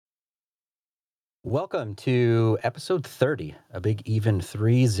Welcome to episode 30, a big even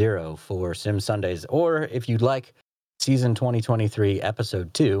 3-0 for Sim Sundays, or if you'd like, season 2023,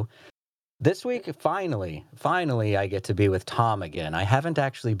 episode 2. This week, finally, I get to be with Tom again. I haven't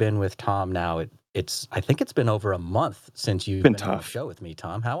actually been with Tom now. I think it's been over a month since you've been on the show with me,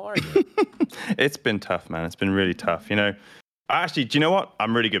 Tom. How are you? It's been tough, man. It's been really tough. Actually, do you know what?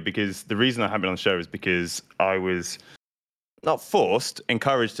 I'm really good because the reason I haven't been on the show is because I was not forced,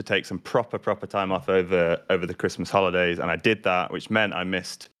 encouraged to take some proper time off over the Christmas holidays, and I did that, which meant I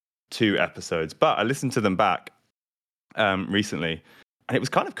missed 2 episodes. But I listened to them back recently, and it was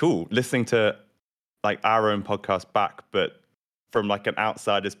kind of cool listening to like our own podcast back, but from like an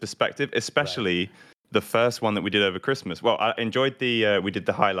outsider's perspective, especially the first one that we did over Christmas. Well, I enjoyed we did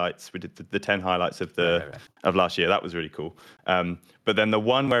the highlights. We did the 10 highlights of of last year. That was really cool. But then the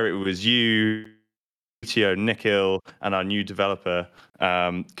one where it was you, Nikhil, and our new developer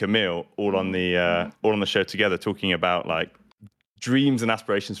Camille, all on the show together, talking about like dreams and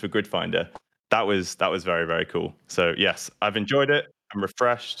aspirations for Gridfinder. That was very, very cool. So yes, I've enjoyed it. I'm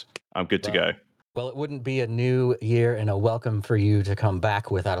refreshed. I'm good to go. Well, it wouldn't be a new year and a welcome for you to come back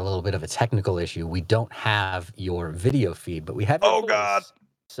without a little bit of a technical issue. We don't have your video feed, but we have your voice. God.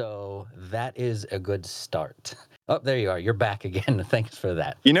 So that is a good start. Oh, there you are. You're back again. Thanks for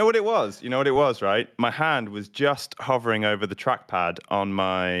that. You know what it was? Right? My hand was just hovering over the trackpad on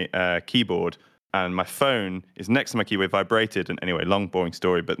my keyboard, and my phone is next to my keyboard, vibrated. And anyway, long, boring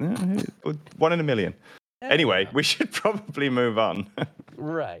story, but 1 in a million. Anyway, we should probably move on.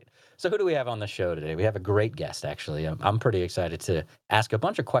 Right. So who do we have on the show today? We have a great guest, actually. I'm pretty excited to ask a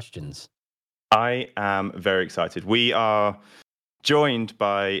bunch of questions. I am very excited. We are joined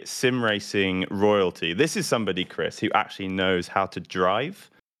by sim racing royalty. This is somebody, Chris, who actually knows how to drive.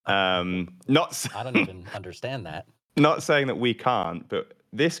 I don't even understand that. Not saying that we can't, but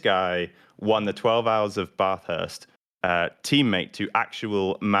this guy won the 12 Hours of Bathurst, teammate to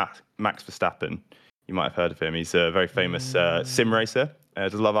actual Max Verstappen. You might have heard of him. He's a very famous sim racer.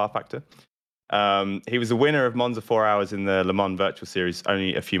 Does love R Factor. He was the winner of Monza 4 Hours in the Le Mans Virtual Series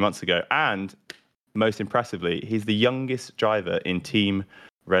only a few months ago. And most impressively, he's the youngest driver in Team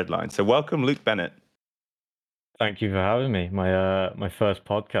Redline. So welcome, Luke Bennett. Thank you for having me. My first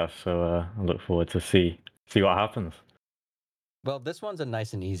podcast. So I look forward to see what happens. Well, this one's a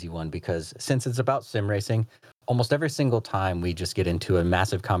nice and easy one because since it's about sim racing, almost every single time we just get into a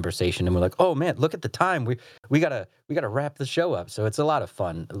massive conversation and we're like, "Oh man, look at the time. We gotta wrap the show up." So it's a lot of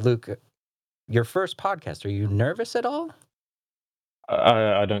fun. Luke, your first podcast, are you nervous at all?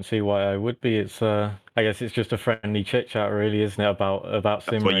 I don't see why I would be. It's I guess it's just a friendly chit chat, really, isn't it? About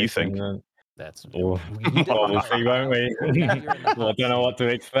sim racing. What you think? We'll see, won't we? I don't know what to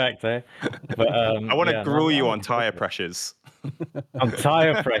expect, eh? But I want to grill you on tire pressures. On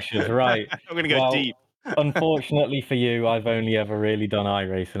tire pressures, right? I'm going to go deep. Unfortunately for you, I've only ever really done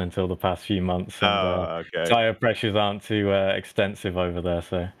iRacing until the past few months, and tire pressures aren't too extensive over there.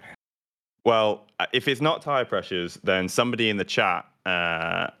 So, well, if it's not tire pressures, then somebody in the chat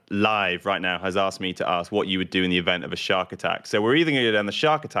live right now has asked me to ask what you would do in the event of a shark attack. So we're either going to go down the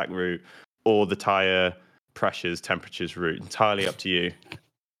shark attack route or the tire pressures, temperatures route. Entirely up to you.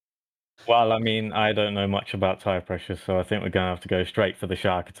 Well, I mean, I don't know much about tire pressures, so I think we're going to have to go straight for the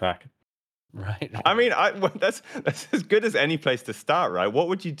shark attack. Right. I mean, that's as good as any place to start, right? What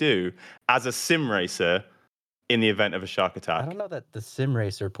would you do as a sim racer in the event of a shark attack? I don't know that the sim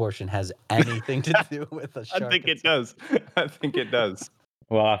racer portion has anything to do with a shark I think attack. it does. I think it does.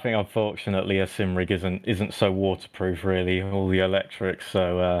 Well, I think unfortunately a sim rig isn't so waterproof, really, all the electrics.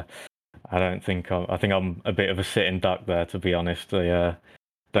 So I don't think I think I'm a bit of a sitting duck there, to be honest. I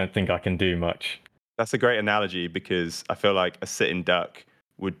don't think I can do much. That's a great analogy because I feel like a sitting duck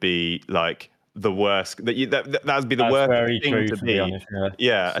would be like the worst. That would be the That's worst very thing true, to be be. honest.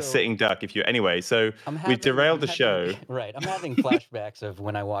 Yeah, So- a sitting duck. If you anyway, so we derailed the show. Right. I'm having flashbacks of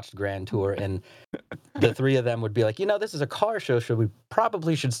when I watched Grand Tour, and the three of them would be like, this is a car show. We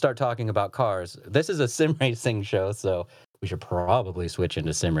probably should start talking about cars. This is a sim racing show, so we should probably switch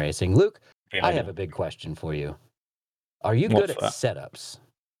into sim racing. Luke, I have a big question for you. Are you good at setups?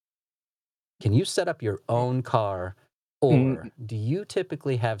 Can you set up your own car, or do you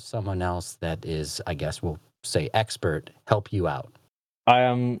typically have someone else that is, I guess we'll say expert, help you out? I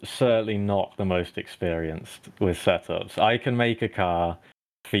am certainly not the most experienced with setups. I can make a car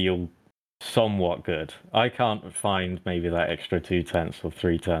feel somewhat good. I can't find maybe that extra 2/10 or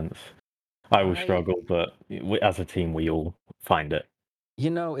 3/10. I will struggle, but as a team, we all find it.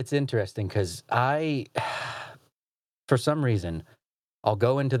 It's interesting because for some reason, I'll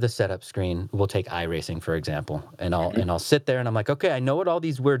go into the setup screen. We'll take iRacing, for example, and I'll sit there and I'm like, okay, I know what all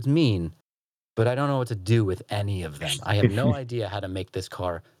these words mean, but I don't know what to do with any of them. I have no idea how to make this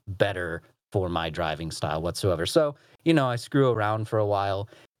car better for my driving style whatsoever. So, I screw around for a while,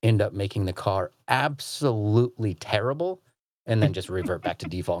 end up making the car absolutely terrible, and then just revert back to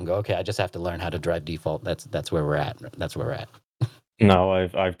default and go, okay, I just have to learn how to drive default. That's where we're at. That's where we're at. No,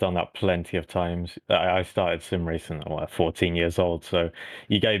 I've done that plenty of times. I started sim racing at 14 years old, so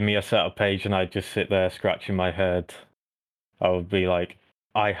you gave me a setup page and I'd just sit there scratching my head. I would be like,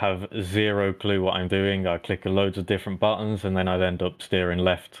 I have zero clue what I'm doing. I click loads of different buttons and then I'd end up steering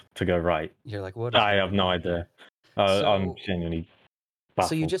left to go right. You're like, what is I have going no on idea. here? I'm genuinely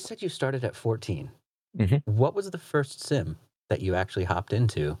So you baffled. just said you started at 14. hmm What was the first sim that you actually hopped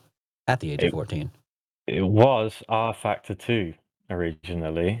into at the age of It 14? it was R Factor 2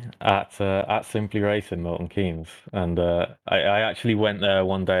 originally at Simply Racing Milton Keynes, and I actually went there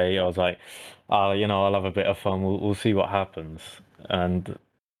one day. I was like, I'll have a bit of fun. We'll see what happens. And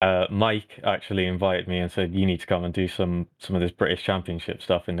Mike actually invited me and said, you need to come and do some of this British Championship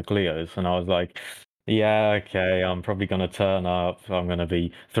stuff in the Clios. And I was like, yeah, okay, I'm probably going to turn up. I'm going to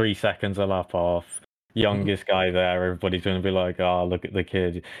be 3 seconds a lap off. Youngest guy there. Everybody's going to be like, oh, look at the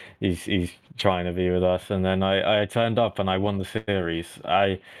kid. He's trying to be with us. And then I turned up and I won the series.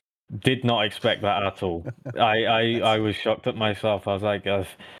 I did not expect that at all. I was shocked at myself. I was like,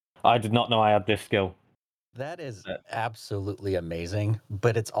 I did not know I had this skill. That is absolutely amazing,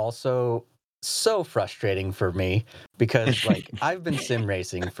 but it's also so frustrating for me because I've been sim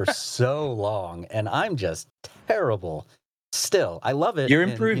racing for so long and I'm just terrible. Still, I love it You're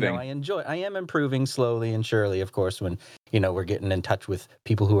and improving. I am improving slowly and surely, of course, when we're getting in touch with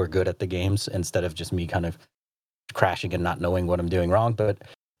people who are good at the games instead of just me kind of crashing and not knowing what I'm doing wrong, but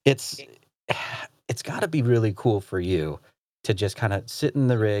it's it's got to be really cool for you to just kind of sit in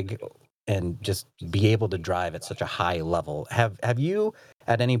the rig and just be able to drive at such a high level. Have you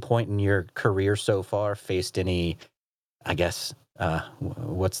at any point in your career so far faced any, I guess,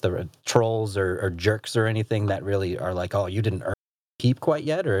 what's the trolls or jerks or anything that really are like, oh, you didn't earn keep quite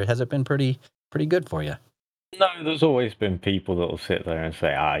yet, or has it been pretty good for you? No, there's always been people that will sit there and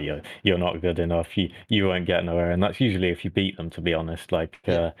say, you're not good enough. You won't get nowhere, and that's usually if you beat them. To be honest,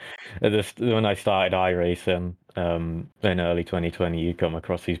 Yeah. when I started iRacing in early 2020, you come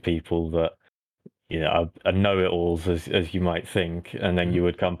across these people that are know-it-alls as you might think, and then Mhm. you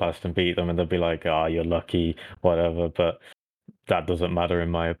would come past and beat them, and they'd be like, you're lucky, whatever. But that doesn't matter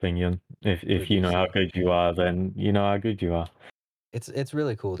in my opinion. If you know how good you are, then you know how good you are. It's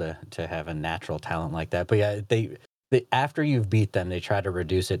really cool to have a natural talent like that. But yeah, they after you've beat them, they try to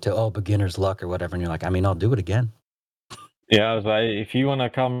reduce it to beginner's luck or whatever, and you're like, I mean, I'll do it again. Yeah, I was like, if you want to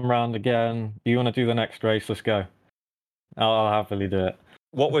come around again, you want to do the next race, let's go. I'll happily do it.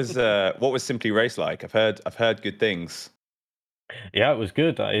 What was Simply Race like? I've heard good things. Yeah, it was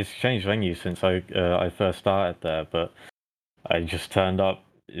good. It's changed venue since I first started there, but I just turned up.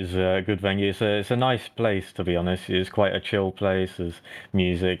 It's a good venue. It's a nice place, to be honest. It's quite a chill place. There's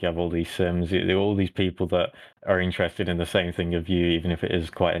music. You have all these sims. There are all these people that are interested in the same thing as you, even if it is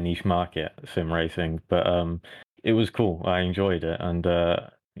quite a niche market, sim racing. But it was cool. I enjoyed it, and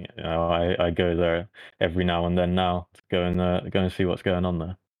I go there every now and then now to go and see what's going on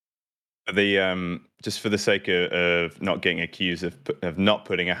there. Just for the sake of not getting accused of not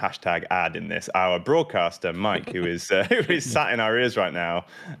putting a hashtag ad in this, our broadcaster Mike, who is sat in our ears right now,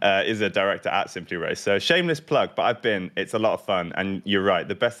 is a director at Simply Race. So shameless plug, but I've been. It's a lot of fun, and you're right.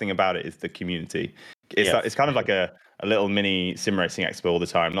 The best thing about it is the community. It's kind of like a little mini sim racing expo all the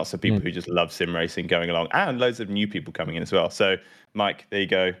time. Lots of people who just love sim racing going along, and loads of new people coming in as well. So Mike, there you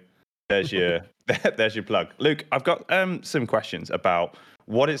go. There's your there's your plug. Luke, I've got some questions about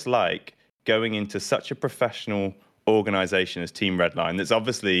what it's like going into such a professional organization as Team Redline that's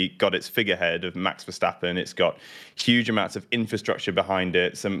obviously got its figurehead of Max Verstappen. It's got huge amounts of infrastructure behind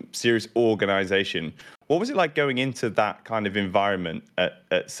it, some serious organization. What was it like going into that kind of environment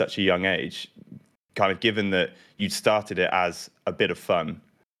at such a young age, kind of given that you'd started it as a bit of fun?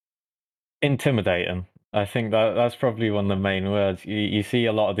 Intimidating. I think that's probably one of the main words. You see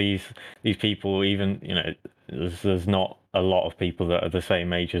a lot of these people, even there's not a lot of people that are the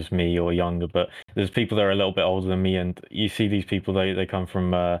same age as me or younger, but there's people that are a little bit older than me, and you see these people they come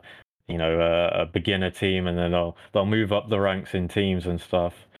from a beginner team, and then they'll move up the ranks in teams and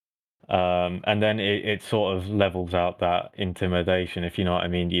stuff. And then it sort of levels out that intimidation, if you know what I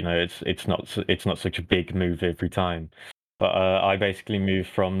mean. It's not such a big move every time. But I basically moved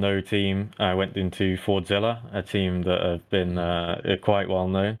from no team. I went into Fordzilla, a team that have been quite well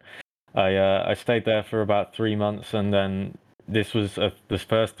known. I stayed there for about 3 months, and then this was the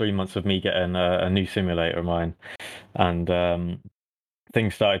first 3 months of me getting a new simulator of mine, and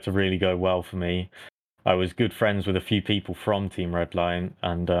things started to really go well for me. I was good friends with a few people from Team Redline,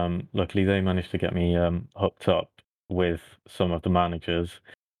 and luckily they managed to get me hooked up with some of the managers.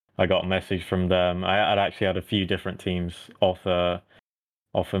 I got a message from them. I'd actually had a few different teams offer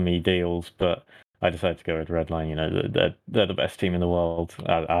me deals, but I decided to go with Redline. You know, they're the best team in the world,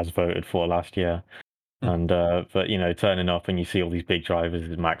 as voted for last year. And but you know, turning up and you see all these big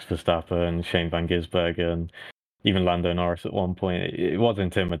drivers, Max Verstappen, Shane Van Gisbergen, and even Lando Norris at one point, it was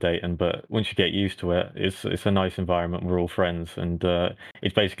intimidating. But once you get used to it, it's a nice environment. We're all friends, and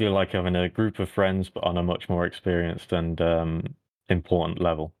it's basically like having a group of friends, but on a much more experienced and important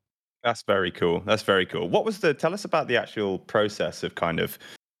level. That's very cool. That's very cool. Tell us about the actual process of kind of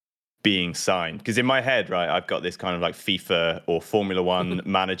being signed, because in my head, right, I've got this kind of like FIFA or Formula One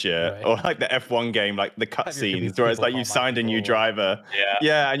manager, Right. or like the F1 game, like the cutscenes where it's like you've signed a new forward. driver,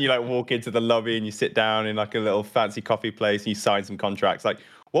 Yeah, and you like walk into the lobby and you sit down in like a little fancy coffee place and you sign some contracts. Like,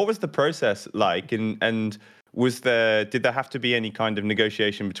 what was the process like, and did there have to be any kind of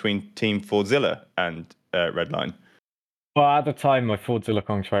negotiation between Team Fordzilla and Redline? well, at the time, my Fordzilla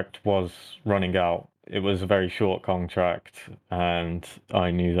contract was running out. It was a very short contract, and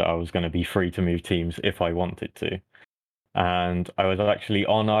I knew that I was going to be free to move teams if I wanted to. And I was actually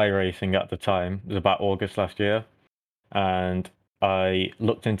on iRacing at the time. It was about August last year, and I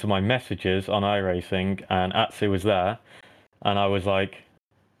looked into my messages on iRacing, and Atsu was there, and I was like,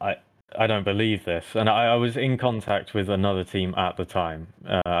 I I don't believe this. And I was in contact with another team at the time.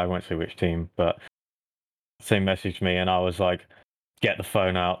 I won't say which team, but they messaged me, and I was like, get the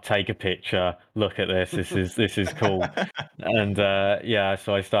phone out, take a picture, look at this. This is cool. And yeah,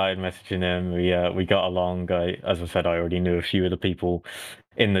 so I started messaging him. We got along. As I said, I already knew a few of the people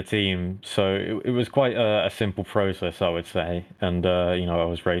in the team, so it was quite a simple process, I would say. And you know, I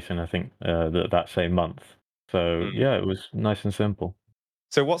was racing, I think, that same month. So yeah, it was nice and simple.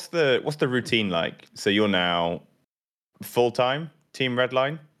 So what's the routine like? So you're now full time Team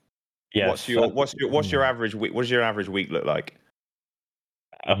Redline. Yes. What's your average week? What does your average week look like?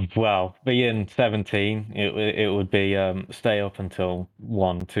 Well, being 17, it would be stay up until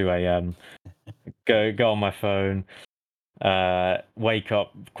 1, 2 a.m. Go on my phone, wake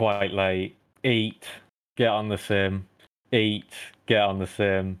up quite late, eat, get on the sim, eat, get on the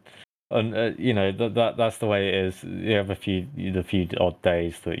sim, and you know that's the way it is. You have the few odd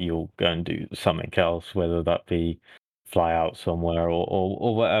days that you'll go and do something else, whether that be fly out somewhere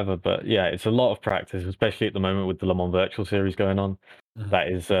or whatever. But yeah, it's a lot of practice, especially at the moment with the Le Mans Virtual Series going on. That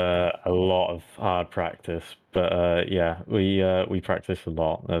is a lot of hard practice, but yeah, we practice a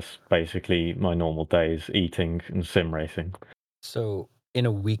lot. That's basically my normal days: eating and sim racing. So, in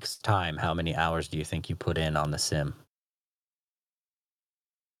a week's time, how many hours do you think you put in on the sim?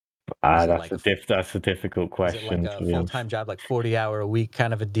 Is it like That's a difficult is it like question, a to be honest. full-time job, like 40-hour a week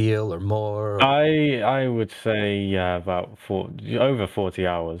kind of a deal or more? Or, I would say yeah, about over 40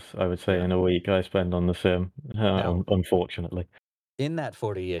 hours. I would say yeah. in a week I spend on the sim. Now, Unfortunately. in that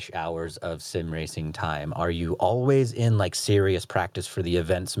 40-ish hours of sim racing time, are you always in like serious practice for the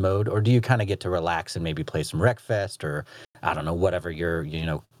events mode, or do you kind of get to relax and maybe play some Wreckfest or I don't know, whatever your,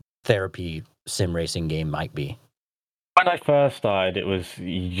 therapy sim racing game might be? When I first started, it was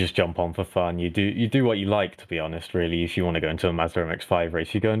you just jump on for fun. You do what you like, to be honest. Really, if you want to go into a Mazda MX-5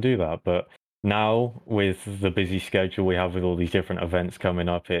 race, you go and do that. But now, with the busy schedule we have with all these different events coming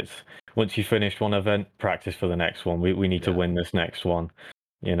up, it's once you finish one event, practice for the next one. We need to Yeah. win this next one.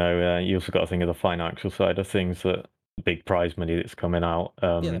 You know, you also got to think of the financial side of things, that big prize money that's coming out.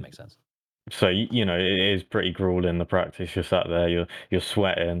 Yeah, that makes sense. So you know, it is pretty grueling, the practice. You're sat there, you're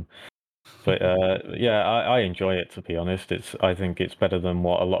sweating. But yeah, I enjoy it, to be honest. I think it's better than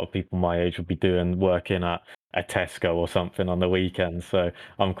what a lot of people my age would be doing, working at a Tesco or something on the weekends. So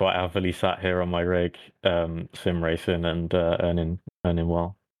I'm quite happily sat here on my rig, sim racing and earning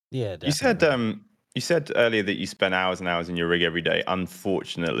well. Yeah, You said definitely. you said earlier that you spend hours and hours in your rig every day.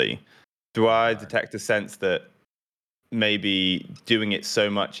 Unfortunately, do I Hard. detect a sense that maybe doing it so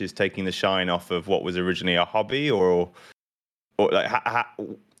much is taking the shine off of what was originally a hobby, or like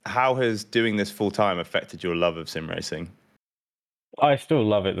how has doing this full time affected your love of sim racing? I still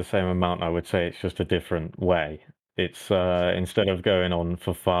love it the same amount. I would say it's just a different way. It's instead of going on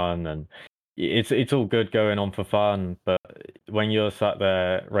for fun, and it's all good going on for fun, but when you're sat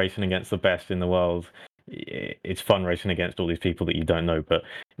there racing against the best in the world, it's fun racing against all these people that you don't know. But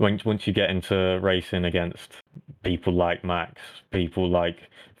once you get into racing against people like Max, people like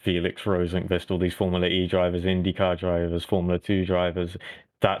Felix Rosenqvist, all these Formula E drivers, IndyCar drivers, Formula 2 drivers,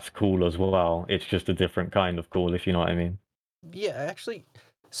 that's cool as well. It's just a different kind of cool, if you know what I mean. Yeah, actually,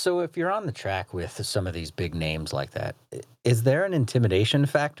 So if you're on the track with some of these big names like that, is there an intimidation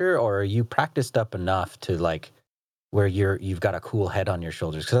factor, or are you practiced up enough to like where you've got a cool head on your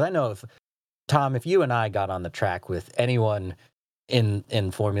shoulders? Because I know if Tom, if you and I got on the track with anyone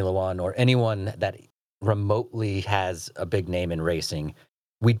in Formula One or anyone that remotely has a big name in racing,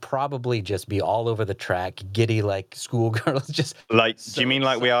 we'd probably just be all over the track, giddy like schoolgirls. Just Like, so do you mean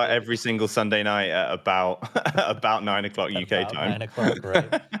like we are excited. every single Sunday night at about about 9 o'clock UK About time? 9 o'clock,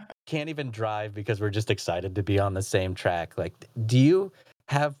 right? Can't even drive because we're just excited to be on the same track. Like, do you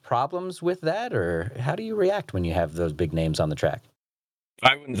have problems with that, or how do you react when you have those big names on the track?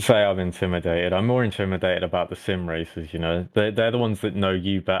 I wouldn't say I'm intimidated. I'm more intimidated about the sim racers, you know. They're the ones that know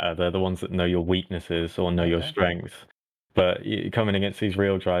you better. They're the ones that know your weaknesses or know your Okay, strengths. But coming against these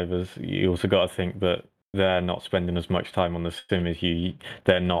real drivers, you also got to think that they're not spending as much time on the sim as you.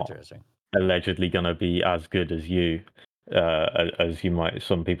 They're not interesting. allegedly going to be as good as you, as you might,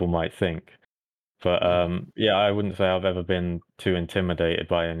 some people might think. But yeah, I wouldn't say I've ever been too intimidated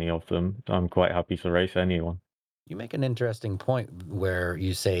by any of them. I'm quite happy to race anyone. You make an interesting point where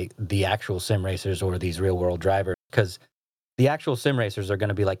you say the actual sim racers or these real world drivers, because the actual sim racers are going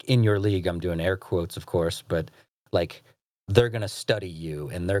to be like in your league. I'm doing air quotes, of course, but like they're going to study you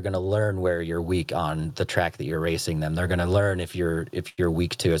and they're going to learn where you're weak on the track that you're racing them. They're going to learn if you're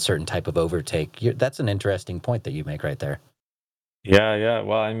weak to a certain type of overtake. That's an interesting point that you make right there. Yeah, yeah.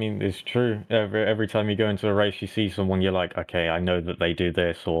 Well, I mean, it's true. Every time you go into a race, you see someone, you're like, okay, I know that they do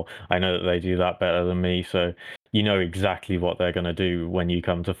this, or I know that they do that better than me. So you know exactly what they're going to do when you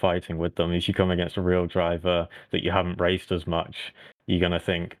come to fighting with them. If you come against a real driver that you haven't raced as much, you're going to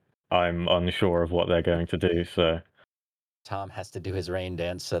think, I'm unsure of what they're going to do. So Tom has to do his rain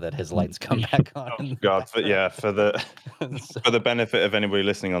dance so that his lights come back on Oh in the God, but background. yeah, for the So, for the benefit of anybody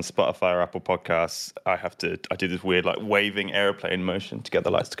listening on Spotify or Apple Podcasts, I do this weird like waving airplane motion to get the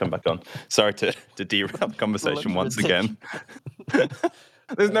lights to come back on. Sorry to derail the conversation looks once again. ridiculous.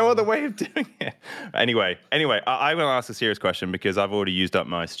 There's no other way of doing it. Anyway, I'm going to ask a serious question because I've already used up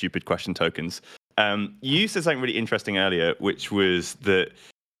my stupid question tokens. You said something really interesting earlier, which was that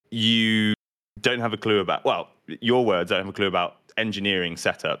you don't have a clue about, well, your words don't have a clue about engineering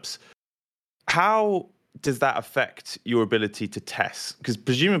setups. How does that affect your ability to test? Because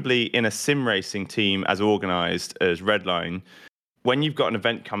presumably in a sim racing team as organized as Redline, when you've got an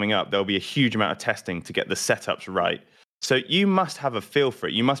event coming up, there'll be a huge amount of testing to get the setups right. So you must have a feel for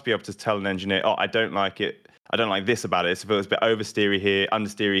it. You must be able to tell an engineer, oh, I don't like it. I don't like this about it. It's a bit oversteery here,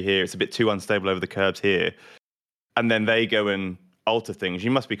 understeery here. It's a bit too unstable over the curbs here. And then they go and alter things.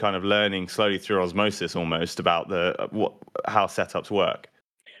 You must be kind of learning slowly through osmosis almost about how setups work.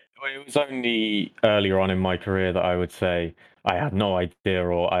 Well, it was only earlier on in my career that I would say I had no idea,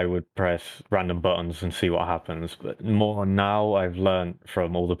 or I would press random buttons and see what happens. But more now, I've learned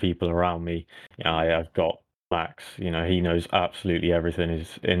from all the people around me. You know, I've got Max. You know, he knows absolutely everything.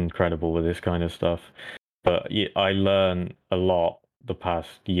 He's incredible with this kind of stuff. But yeah, I learn a lot the past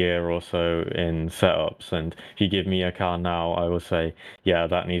year or so in setups. And if you give me a car now, I will say, yeah,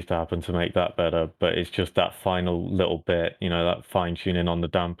 that needs to happen to make that better. But it's just that final little bit, you know, that fine tuning on the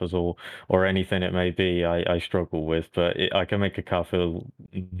dampers or anything it may be, I struggle with. But I can make a car feel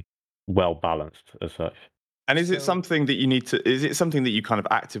well balanced as such. And is it So something that you need to? Is it something that you kind of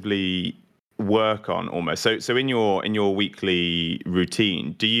actively work on almost? So in your weekly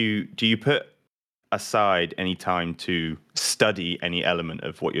routine, do you put aside any time to study any element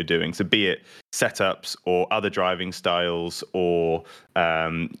of what you're doing? So be it setups or other driving styles, or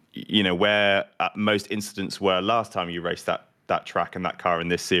where most incidents were last time you raced that track and that car in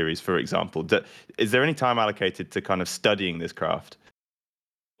this series, for example. Is there any time allocated to kind of studying this craft?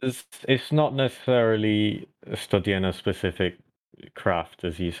 It's not necessarily studying a specific craft,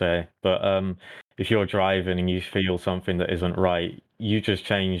 as you say, but if you're driving and you feel something that isn't right, you just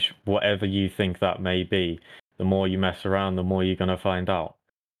change whatever you think that may be. The more you mess around, the more you're going to find out.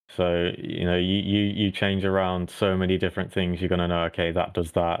 So, you know, you change around so many different things, you're going to know, okay, that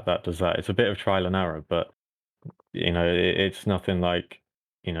does that, that does that. It's a bit of trial and error, but, you know, it's nothing like,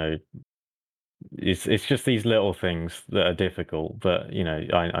 you know, it's just these little things that are difficult, but, you know,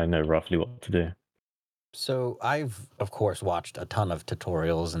 I know roughly what to do. So I've, of course, watched a ton of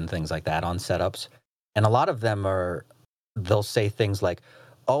tutorials and things like that on setups. And a lot of them they'll say things like,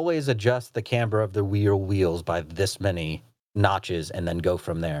 always adjust the camber of the wheels by this many notches and then go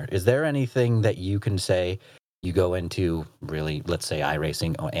from there. Is there anything that you can say you go into really, let's say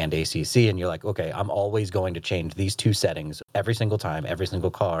iRacing and ACC, and you're like, okay, I'm always going to change these two settings every single time, every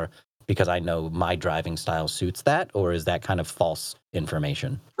single car. because I know my driving style suits that, or is that kind of false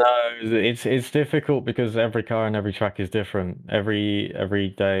information? No, it's difficult because every car and every track is different.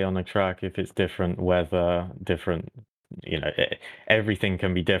 Every day on a track, if it's different weather, different, everything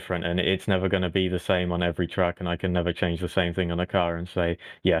can be different, and it's never going to be the same on every track. And I can never change the same thing on a car and say,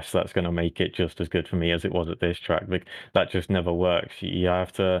 yes, that's going to make it just as good for me as it was at this track. That just never works. You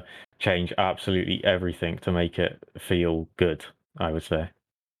have to change absolutely everything to make it feel good, I would say.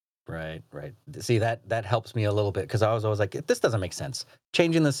 Right. See, that helps me a little bit because I was always like, this doesn't make sense.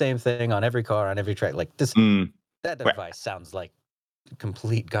 Changing the same thing on every car, on every track, like this, that Well, advice sounds like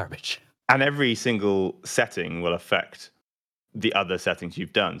complete garbage. and every single setting will affect the other settings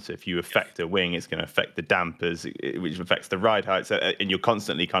you've done. So if you affect a wing, it's going to affect the dampers, which affects the ride height. So, and you're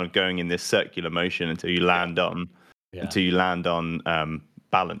constantly kind of going in this circular motion until you land on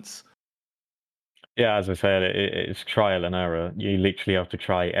balance. Yeah, as I said, it's trial and error. You literally have to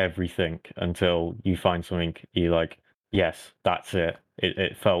try everything until you find something you like. Yes, that's it.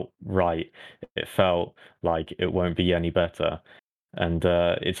 It felt right. It felt like it won't be any better. And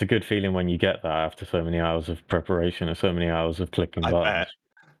it's a good feeling when you get that after so many hours of preparation and so many hours of clicking buttons.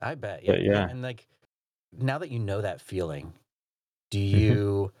 I bet. But Yeah. yeah. And like, now that you know that feeling, do Mhm.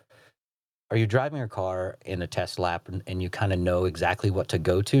 you are you driving your car in a test lap and you kind of know exactly what to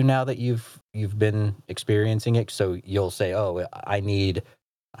go to now that you've been experiencing it? So you'll say, "Oh, I need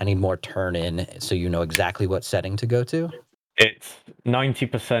more turn in," so you know exactly what setting to go to? It's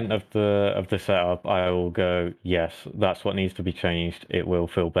 90% of the setup. I will go, yes, that's what needs to be changed. It will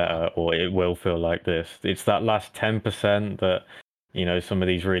feel better, or it will feel like this. It's that last 10% that, some of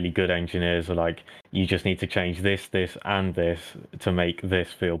these really good engineers are like, you just need to change this, this, and this to make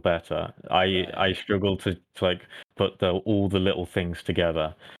this feel better. I struggle to like put all the little things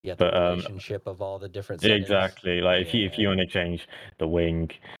together. Yeah, the But relationship of all the different settings. exactly. Like if you want to change the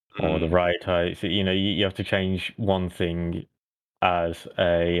wing or the ride height, so, you have to change one thing as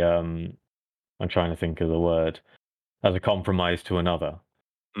a I'm trying to think of the word, as a compromise to another.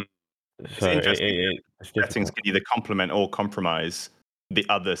 It's So interesting. it's Settings difficult. can either complement or compromise the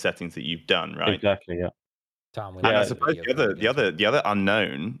other settings that you've done, right? Exactly, yeah. Tom, we And I need Yeah, a suppose video for you guys. the other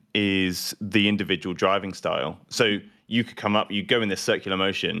unknown is the individual driving style. So you could you go in this circular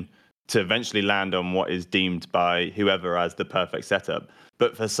motion to eventually land on what is deemed by whoever as the perfect setup.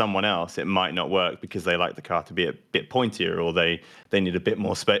 But for someone else, it might not work because they like the car to be a bit pointier, or they need a bit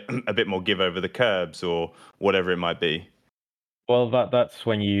more a bit more give over the curbs, or whatever it might be. well, that's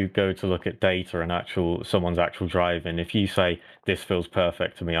when you go to look at data and someone's actual driving. If you say this feels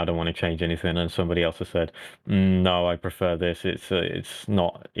perfect to me, I don't want to change anything, and somebody else has said, no, I prefer this. It's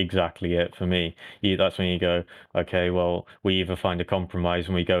not exactly it for me. That's when you go, okay, well, we either find a compromise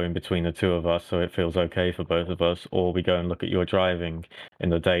and we go in between the two of us, so it feels okay for both of us, or we go and look at your driving in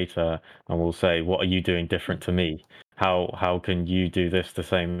the data, and we'll say, what are you doing different to me? How can you do this the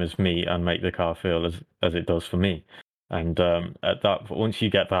same as me and make the car feel as it does for me? And once you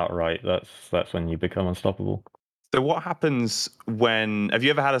get that right, that's when you become unstoppable. So what happens when have you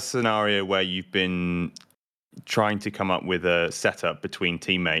ever had a scenario where you've been trying to come up with a setup between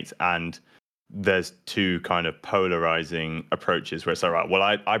teammates and there's two kind of polarizing approaches where it's like, right, well,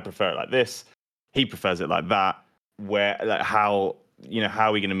 I prefer it like this, he prefers it like that, where like how how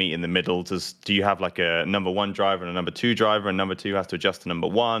are we going to meet in the middle? Do you have like a number one driver and a number two driver, and number two has to adjust to number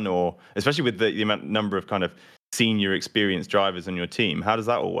one, or especially with the number of kind of senior experienced drivers on your team, how does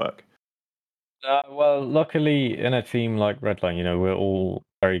that all work? Well, luckily in a team like Redline, we're all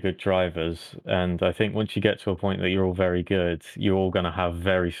very good drivers, and I think once you get to a point that you're all very good, you're all going to have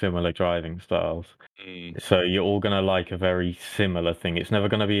very similar driving styles. So you're all going to like a very similar thing. It's never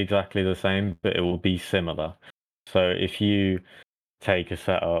going to be exactly the same, but it will be similar. So if you take a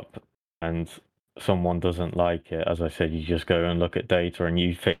setup and someone doesn't like it, as I said, you just go and look at data and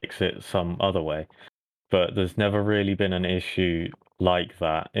you fix it some other way. But there's never really been an issue like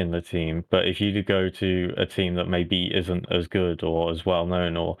that in the team. But if you go to a team that maybe isn't as good or as well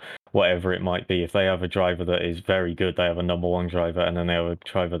known or whatever it might be, if they have a driver that is very good, they have a number one driver, and then they have a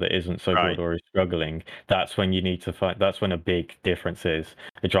driver that isn't so Right. good or is struggling, that's when you need to find, that's when a big difference is.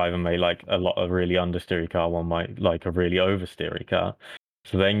 A driver may like a really understeery car, one might like a really oversteery car.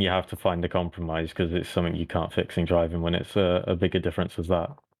 So then you have to find a compromise because it's something you can't fix in driving when it's a bigger difference as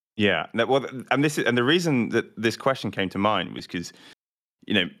that. Yeah. Well, and the reason that this question came to mind was because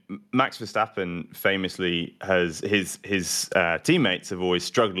Max Verstappen famously has his teammates have always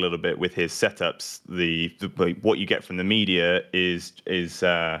struggled a little bit with his setups. What you get from the media is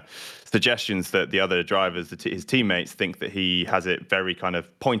suggestions that the other drivers, his teammates, think that he has it very kind of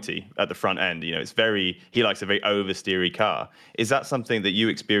pointy at the front end. He likes a very oversteery car. Is that something that you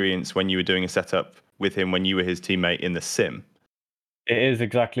experienced when you were doing a setup with him when you were his teammate in the sim? It is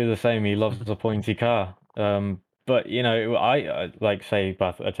exactly the same. He loves a pointy car. But I like say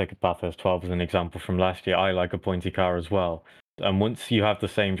I take a Bathurst 12 as an example from last year. I like a pointy car as well. And once you have the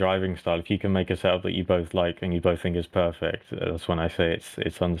same driving style, if you can make a setup that you both like and you both think is perfect, that's when I say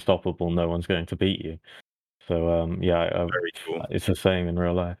it's unstoppable. No one's going to beat you. So Very cool. it's the same in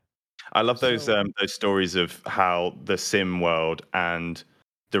real life. I love those stories of how the sim world and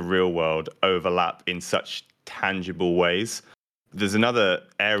the real world overlap in such tangible ways. There's another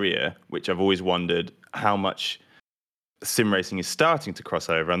area which I've always wondered how much sim racing is starting to cross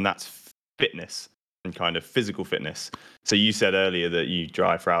over, and that's fitness and kind of physical fitness. So you said earlier that you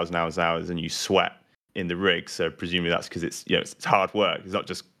drive for hours and hours and hours and you sweat in the rig. So presumably that's because it's hard work. It's not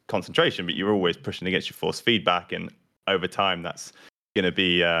just concentration, but you're always pushing against your force feedback, and over time that's going to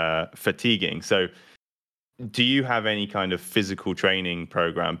be fatiguing. So do you have any kind of physical training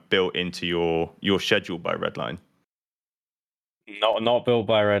program built into your schedule by Redline? Not built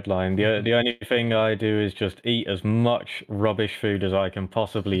by Redline. The only thing I do is just eat as much rubbish food as I can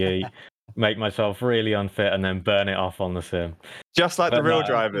possibly eat, make myself really unfit, and then burn it off on the sim. Just like the But real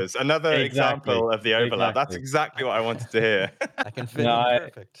drivers. Another exactly, example of the overlap. That's exactly. exactly what I wanted to hear. I can fit No, in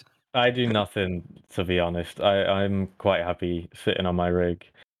perfect. I do nothing, to be honest. I'm quite happy sitting on my rig.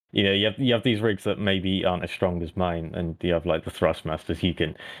 You have these rigs that maybe aren't as strong as mine, and you have like the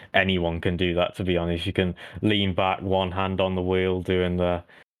Thrustmasters. Anyone can do that. To be honest, you can lean back, one hand on the wheel, doing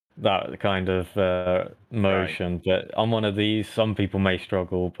that kind of motion. But on one of these, some people may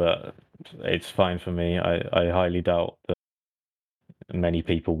struggle, but it's fine for me. I highly doubt that many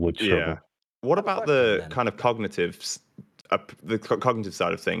people would Yeah. struggle. What I have a about question the then. kind of cognitive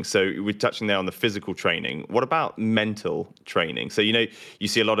side of things? So we're touching there on the physical training. What about mental training? So you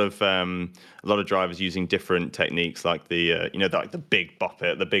see a lot of drivers using different techniques, like like the big bop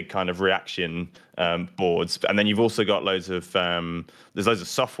it, the big kind of reaction boards, and then you've also got loads of there's loads of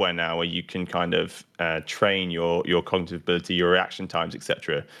software now where you can kind of train your cognitive ability, your reaction times,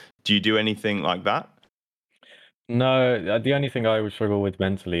 etc. Do you do anything like that? No, the only thing I would struggle with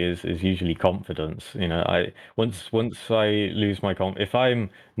mentally is usually confidence. I once I lose my if I'm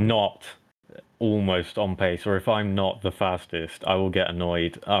not almost on pace, or if I'm not the fastest, I will get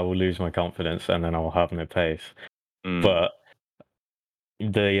annoyed. I will lose my confidence, and then I will have no pace. Mm, But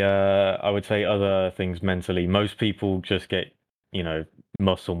I would say other things mentally, most people just get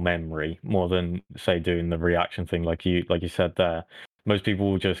muscle memory more than say doing the reaction thing like you said there. Most people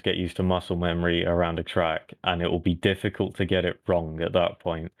will just get used to muscle memory around a track, and it will be difficult to get it wrong at that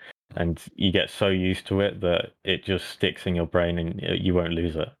point. And you get so used to it that it just sticks in your brain, and you won't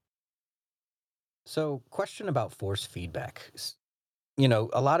lose it. So, question about force feedback.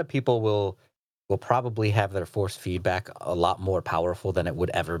 A lot of people will probably have their force feedback a lot more powerful than it would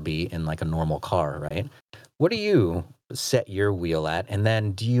ever be in like a normal car, right? What do you set your wheel at? And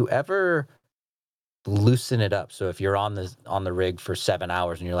then do you ever loosen it up? So if you're on the rig for 7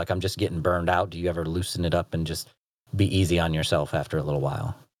 hours and you're like, I'm just getting burned out, do you ever loosen it up and just be easy on yourself after a little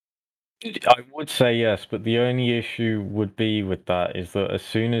while? I would say yes, but the only issue would be with that is that as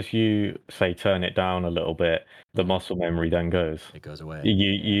soon as you say turn it down a little bit, the muscle memory then goes. It goes away.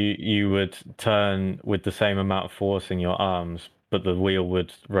 You would turn with the same amount of force in your arms, but the wheel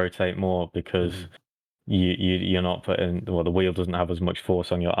would rotate more because you're not putting, well, the wheel doesn't have as much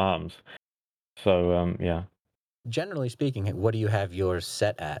force on your arms. So yeah. Generally speaking, what do you have yours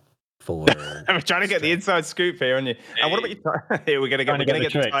set at for I'm trying to get the strength? inside scoop here on you. And what about your here? Trying to get the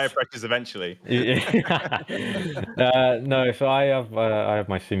the tire tricks. pressures eventually. No, so I have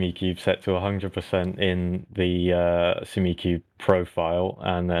my SimiCube set to 100% in the SimiCube profile,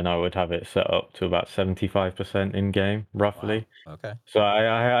 and then I would have it set up to about 75% in game, roughly. Wow. Okay. So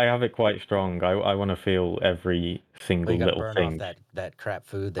I have it quite strong. I want to feel every Well, you single got to little burn off thing. that crap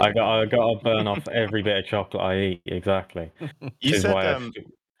food that I you're got I probably got to eating. burn off every bit of chocolate I eat, exactly. You Which is said why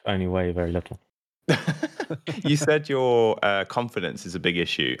only weigh very little. you said your confidence is a big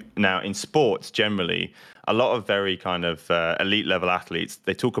issue. Now, in sports generally, a lot of very kind of elite level athletes,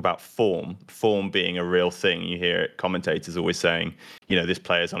 they talk about form being a real thing. You hear commentators always saying, this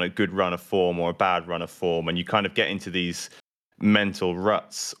player's on a good run of form or a bad run of form, and you kind of get into these mental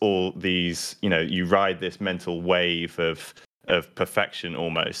ruts, all these, you ride this mental wave of perfection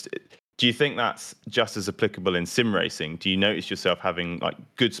almost. Do you think that's just as applicable in sim racing? Do you notice yourself having like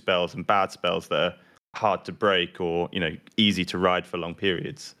good spells and bad spells that are hard to break or, easy to ride for long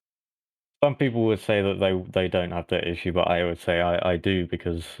periods? Some people would say that they don't have that issue, but I would say I do,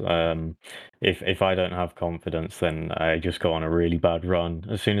 because if I don't have confidence, then I just go on a really bad run.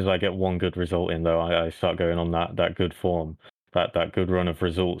 As soon as I get one good result in, though, I start going on that good form, that good run of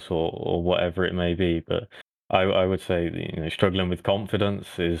results, or whatever it may be. But I would say, struggling with confidence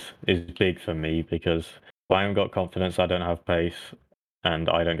is big for me, because if I haven't got confidence, I don't have pace, and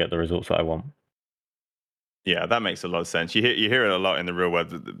I don't get the results that I want. Yeah, that makes a lot of sense. You hear it a lot in the real world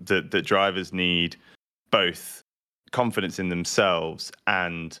that drivers need both confidence in themselves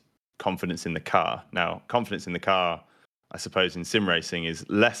and confidence in the car. Now, confidence in the car, I suppose, in sim racing is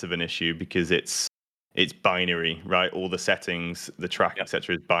less of an issue because it's binary, right? All the settings, the track,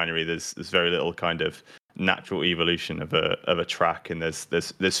 etc., is binary. There's very little kind of natural evolution of a track, and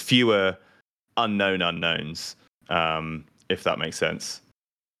there's fewer unknown unknowns, if that makes sense.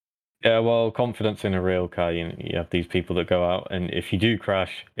 Yeah, well, confidence in a real car, you have these people that go out, and if you do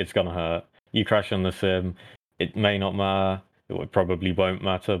crash, it's gonna hurt. You crash on the sim, it may not matter, probably won't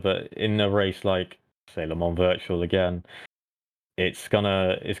matter, but in a race like, say, Le Mans Virtual again, it's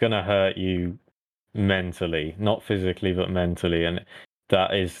gonna hurt you mentally, not physically, but mentally, and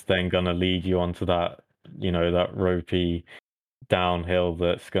that is then gonna lead you onto that, that ropey downhill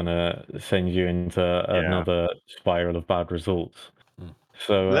that's gonna send you into another spiral of bad results.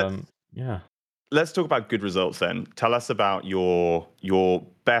 So, Let's yeah. let's talk about good results then. Tell us about your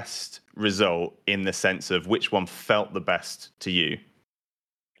best result in the sense of which one felt the best to you.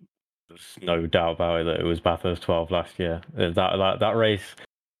 There's no doubt about it that it was Bathurst 12 last year. That race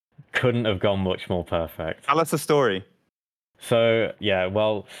couldn't have gone much more perfect. Tell us a story. So yeah,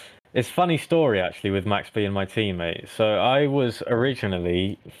 well, it's a funny story actually with Max being my teammate. So I was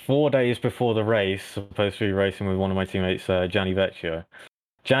originally 4 days before the race supposed to be racing with one of my teammates, Gianni Vecchio.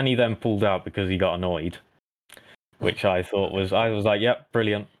 Gianni then pulled out because he got annoyed, which I was like, yep,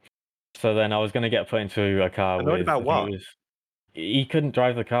 brilliant. So then I was going to get put into a car Annoyed with, about I think what? it was, he couldn't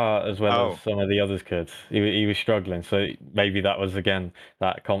drive the car as well as Oh, some of the others could. He was struggling, so maybe that was again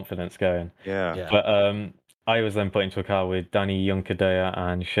that confidence going. yeah. Yeah. But I was then put into a car with Danny Junkerdea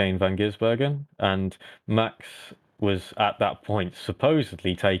and Shane van Gisbergen, and Max was at that point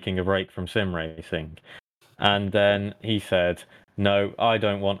supposedly taking a break from sim racing, and then he said, "No, I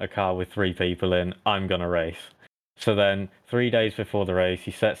don't want a car with 3 people in. I'm gonna race." So then 3 days before the race,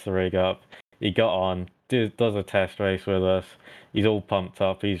 he sets the rig up. He got on, does a test race with us. He's all pumped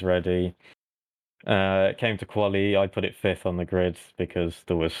up. He's ready. Came to quali. I put it 5th on the grid because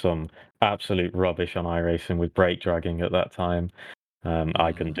there was some absolute rubbish on iRacing with brake dragging at that time.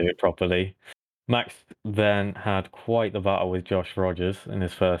 I couldn't do it properly. Max then had quite the battle with Josh Rogers in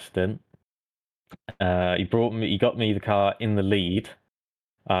his first stint. He got me the car in the lead.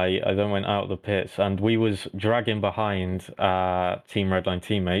 I then went out of the pits, and we was dragging behind Team Redline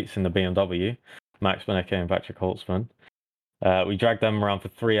teammates in the BMW, Max Bennett and Patrick Holtzman. We dragged them around for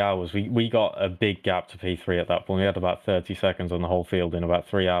 3 hours. We got a big gap to P3 at that point. We had about 30 seconds on the whole field in about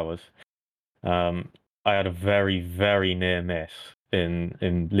 3 hours. I had a very, very near miss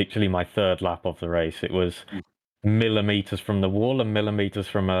in literally my third lap of the race. It was millimeters from the wall and millimeters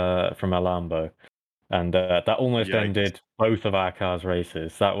from a Lambo. And that almost Yikes. ended both of our cars'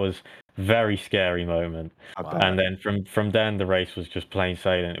 races. That was a very scary moment. I bet. And then from then the race was just plain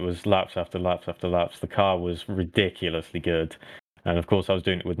sailing. It was laps after laps after laps. The car was ridiculously good. And of course I was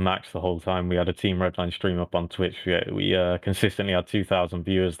doing it with Max the whole time. We had a Team Redline stream up on Twitch. We consistently had 2,000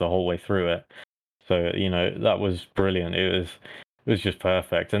 viewers the whole way through it. So, that was brilliant. It was just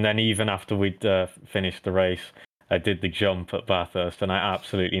perfect. And then even after we'd finished the race, I did the jump at Bathurst and I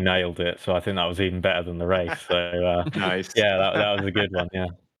absolutely nailed it. So I think that was even better than the race. So Nice. yeah, that was a good one. Yeah.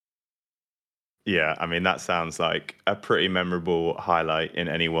 Yeah, I mean that sounds like a pretty memorable highlight in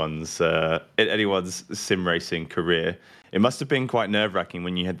anyone's sim racing career. It must have been quite nerve-wracking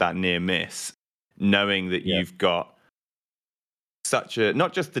when you had that near miss, knowing that Yeah. you've got such a,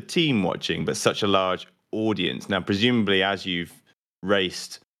 not just the team watching, but such a large audience. Now, presumably, as you've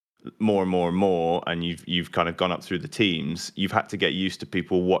raced more and more and more, and you've kind of gone up through the teams, you've had to get used to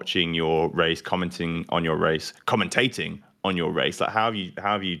people watching your race, commenting on your race, commentating on your race. Like, how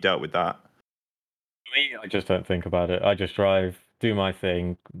have you dealt with that? Me, I just don't think about it. I just drive, do my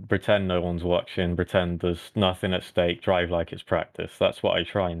thing, pretend no one's watching, pretend there's nothing at stake, drive like it's practice. That's what I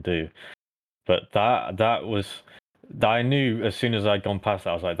try and do. But that was that I knew as soon as I'd gone past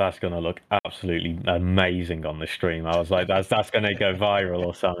that, I was like, that's gonna look absolutely amazing on the stream. I was like, that's gonna go viral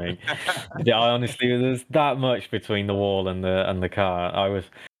or something. Yeah, I honestly, there's that much between the wall and the car.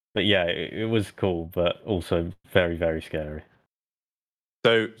 But yeah, it was cool, but also very, very scary.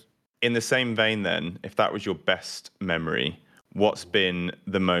 So, in the same vein, then, if that was your best memory, what's been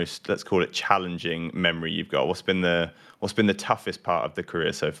the most, let's call it, challenging memory you've got? What's been the toughest part of the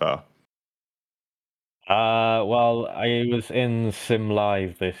career so far? Well, I was in Sim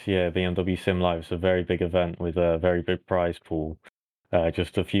Live this year. BMW Sim Live. It's a very big event with a very big prize pool,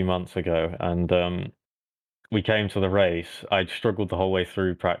 just a few months ago, and we came to the race. I'd struggled the whole way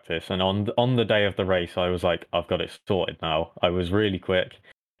through practice, and on the day of the race, I was like, I've got it sorted now. I was really quick,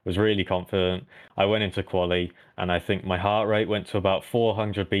 was really confident. I went into quali, and I think my heart rate went to about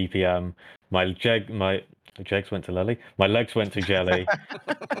 400 BPM. My jegs went to Lily. My legs went to jelly.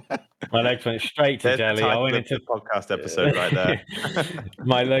 My legs went straight to There's the jelly. I title went of into the podcast episode right there.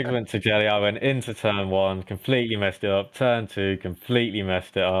 my legs went to jelly. I went into turn one, completely messed it up. Turn two, completely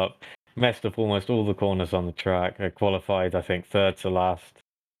messed it up. Messed up almost all the corners on the track. I qualified, I think, third to last.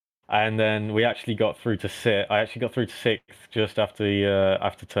 And then we actually got through to I actually got through to sixth just after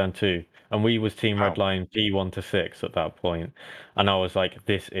turn two. And we was Team Wow. Redline P1 to 6 at that point. And I was like,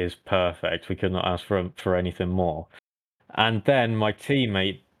 this is perfect. We could not ask for anything more. And then my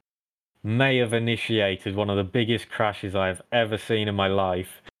teammate may have initiated one of the biggest crashes I've ever seen in my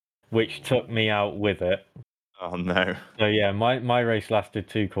life, which took me out with it. Oh no. So yeah, my race lasted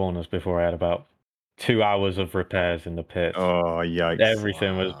 2 corners before I had about 2 hours of repairs in the pits. Oh yikes.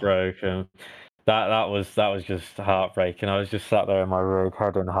 Everything was Wow. broken. That was just heartbreaking. I was just sat there in my robe,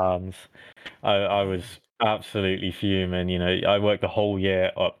 head in hands. I was absolutely fuming. You know, I worked the whole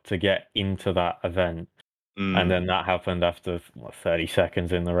year up to get into that event, and then that happened after 30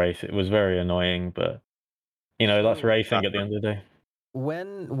 seconds in the race. It was very annoying, but you know, that's So racing at the end of the day.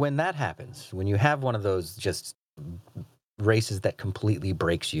 when that happens, when you have one of those just races that completely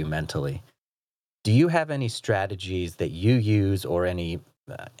breaks you mentally, do you have any strategies that you use or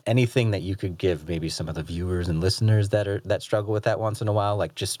anything that you could give maybe some of the viewers and listeners that struggle with that once in a while,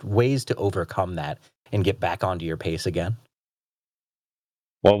 like just ways to overcome that and get back onto your pace again?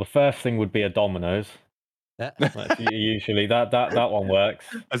 Well, the first thing would be a Domino's. Yeah. That's usually that one works.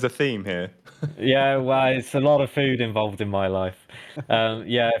 As a theme here. Yeah, well, it's a lot of food involved in my life.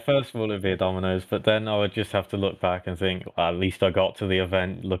 Yeah, first of all, it'd be a Domino's, but then I would just have to look back and think, well, at least I got to the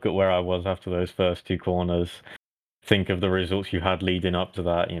event, look at where I was after those first 2 corners, think of the results you had leading up to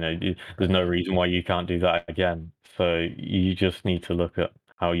that. You know, there's no Right. reason why you can't do that again. So you just need to look at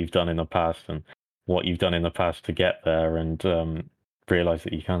how you've done in the past and what you've done in the past to get there, and realize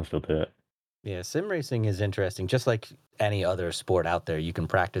that you can still do it. Yeah, sim racing is interesting. Just like any other sport out there, you can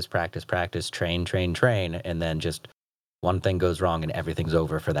practice, practice, practice, train, train, train, and then just one thing goes wrong and everything's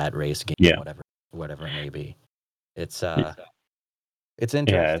over for that race game, Yeah, whatever it may be. It's yeah, it's yeah, it's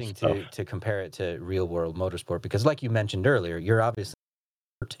interesting tough. to compare it to real world motorsport because, like you mentioned earlier, you're obviously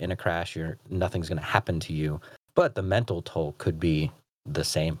hurt in a crash. Nothing's going to happen to you, but the mental toll could be the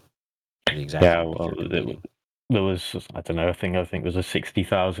same, the exact Yeah, same because well, you're competing. there was, I don't know, I think it was a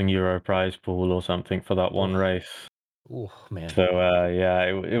 60,000 euro prize pool or something for that one Oh, race. oh man, So yeah,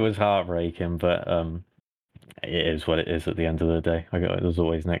 it was heartbreaking, but it is what it is at the end of the day. There's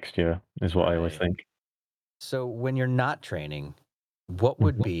always next year, is what I always right. think. So when you're not training, what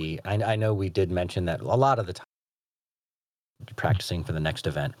would Mhm. be? I know we did mention that a lot of the time you're practicing for the next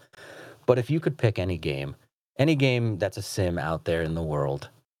event, but if you could pick any game that's a sim out there in the world,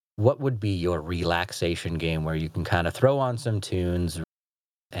 what would be your relaxation game where you can kind of throw on some tunes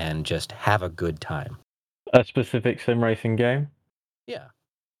and just have a good time? A specific sim racing game? Yeah,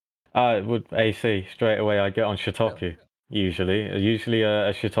 It would AC straight away. I get on really. Shitoku usually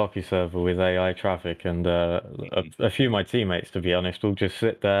a Shitoku server with AI traffic, and a few of my teammates, to be honest, will just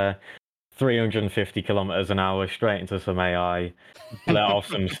sit there 350 kilometers an hour straight into some AI, let off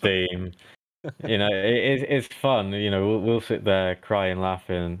some steam. You know, it's fun. You know, we'll sit there crying,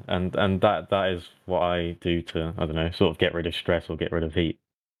 laughing, and that is what I do to, I don't know, sort of get rid of stress or get rid of heat.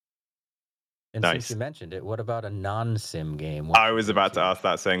 And since you Nice. mentioned it, what about a non-sim game? What's I your was about to go-to? ask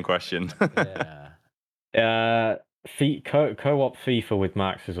that same question. Yeah. Uh, co-op FIFA with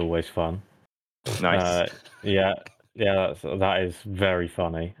Max is always fun. Nice. Uh, yeah, yeah, that is very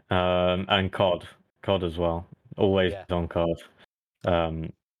funny. And COD as well. Always Yeah. on COD.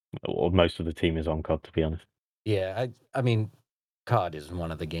 Um, or most of the team is on COD, to be honest. Yeah, I mean, COD is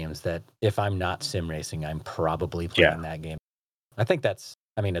one of the games that if I'm not sim racing, I'm probably Yeah, playing that game.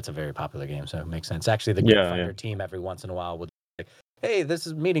 I mean, it's a very popular game, so it makes sense. Actually, the Grid yeah, yeah. Finder team every once in a while would like, hey, this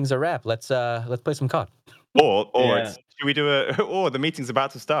is meeting's a wrap. Let's play some COD. Or Yeah. it's should we do or the meeting's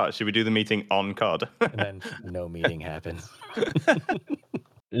about to start. Should we do the meeting on COD? And then no meeting happens.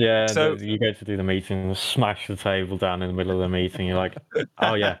 Yeah, So you go to do the meeting and smash the table down in the middle of the meeting. You're like,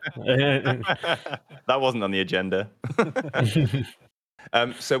 oh yeah. that wasn't on the agenda.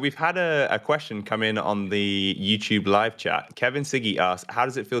 So we've had a question come in on the YouTube live chat. Kevin Siggy asked, "How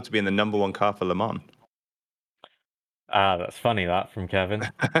does it feel to be in the number one car for Le Mans?" That's funny, that from Kevin.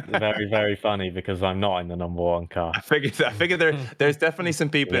 Very, very funny, because I'm not in the number one car. I figured there's definitely some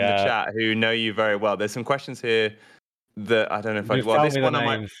people in the Yeah. chat who know you very well. There's some questions here that I don't know if Just tell me the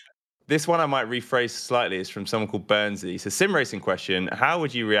names. this one I might rephrase slightly. Is from someone called Burnsy. It's a sim racing question. How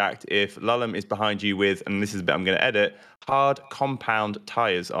would you react if Lullum is behind you with, and this is a bit I'm going to edit, hard compound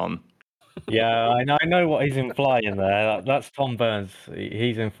tires on? Yeah, I know what he's implying there. That's Tom Burns.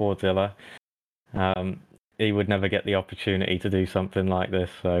 He's in Fortilla. He would never get the opportunity to do something like this,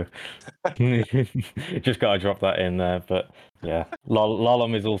 so just got to drop that in there. But yeah,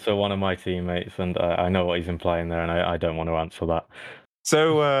 Lolom is also one of my teammates, and I know what he's implying there, and I don't want to answer that.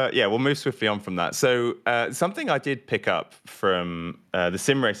 So yeah, we'll move swiftly on from that. So something I did pick up from the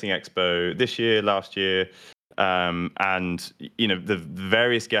Sim Racing Expo this year, last year, and the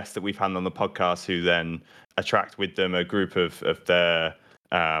various guests that we've had on the podcast who then attract with them a group of their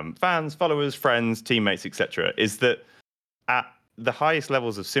fans, followers, friends, teammates, etc., is that at the highest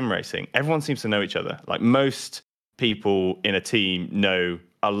levels of sim racing, everyone seems to know each other. Like most people in a team know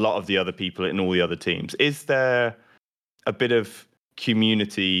a lot of the other people in all the other teams. Is there a bit of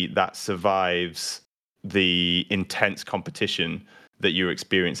community that survives the intense competition that you're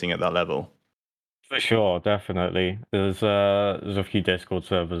experiencing at that level? For sure, definitely. There's a few Discord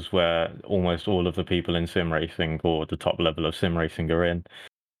servers where almost all of the people in sim racing, or the top level of sim racing, are in.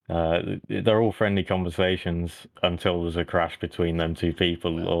 They're all friendly conversations until there's a crash between them two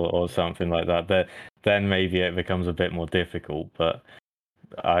people, or something like that. Then maybe it becomes a bit more difficult. But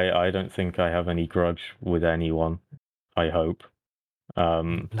I don't think I have any grudge with anyone. I hope.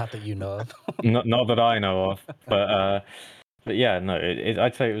 Not that you know of. Not that I know of. But yeah, no.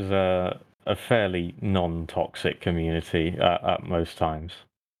 I'd say it was a fairly non-toxic community at most times.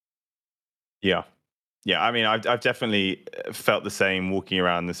 Yeah. Yeah, I mean, I've definitely felt the same walking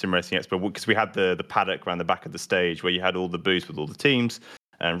around the Sim Racing Expo, because we had the paddock around the back of the stage where you had all the booths with all the teams,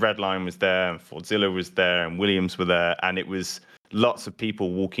 and Redline was there, and Fordzilla was there, and Williams were there, and it was lots of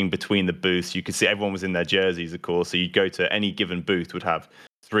people walking between the booths. You could see everyone was in their jerseys, of course. So you'd go to any given booth, would have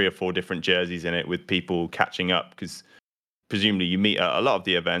 3 or 4 different jerseys in it, with people catching up, because presumably you meet at a lot of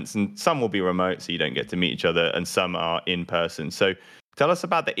the events, and some will be remote, so you don't get to meet each other, and some are in person. So tell us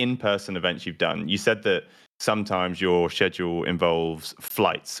about the in-person events you've done. You said that sometimes your schedule involves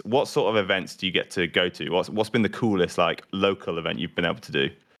flights. What sort of events do you get to go to? What's been the coolest local event you've been able to do?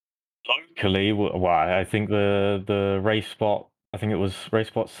 Locally, well, I think the race spot. I think it was Race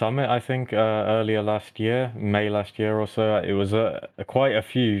Spot Summit. I think earlier last year, May last year or so. It was quite a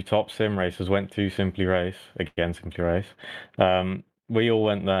few top sim racers went to Simply Race again. Simply Race. We all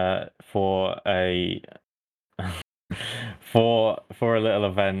went there for a for a little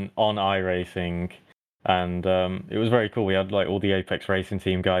event on iRacing, and it was very cool. We had like all the Apex Racing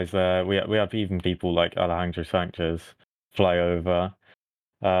Team guys there. We had even people like Alejandro Sanchez fly over.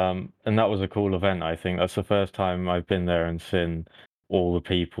 And that was a cool event. I think that's the first time I've been there and seen all the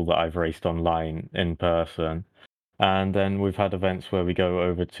people that I've raced online in person. And then we've had events where we go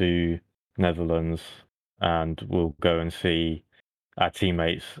over to Netherlands, and we'll go and see our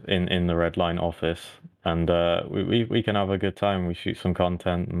teammates in the Redline office, and we can have a good time. We shoot some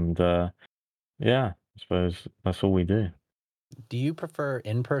content, and yeah, I suppose that's all we do. Do you prefer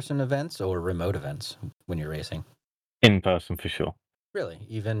in-person events or remote events when you're racing? In person for sure. Really?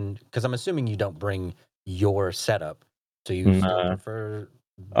 Even because I'm assuming you don't bring your setup, so you still No, prefer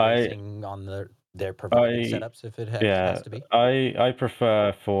I racing on their provided I setups if it yeah, has to be? I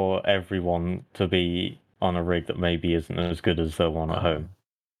prefer for everyone to be on a rig that maybe isn't as good as the one at Oh, home.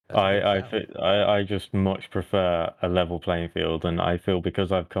 that's a good shout. I just much prefer a level playing field, and I feel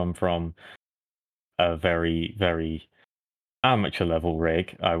because I've come from a very, very amateur level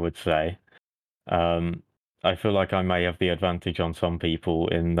rig, I would say, um, I feel like I may have the advantage on some people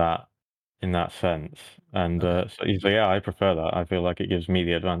in that sense. And Okay. so yeah, I prefer that. I feel like it gives me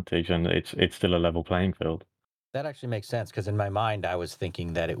the advantage, and it's still a level playing field. That actually makes sense because in my mind I was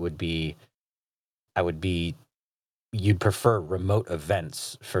thinking that I would be you'd prefer remote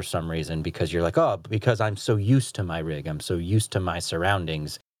events for some reason because you're like, oh, because I'm so used to my rig, I'm so used to my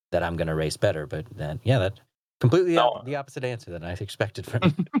surroundings that I'm going to race better. But then, yeah, that completely No, the opposite answer than I expected from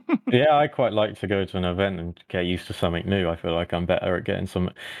you. yeah, I quite like to go to an event and get used to something new. I feel like I'm better at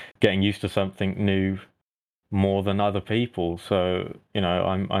getting used to something new more than other people. So,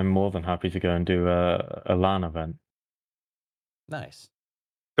 I'm more than happy to go and do a LAN event. Nice.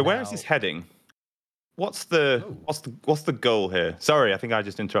 So where is this heading? What's the goal here? Sorry, I think I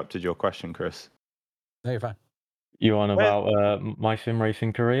just interrupted your question, Chris. No, you're fine. You on about my sim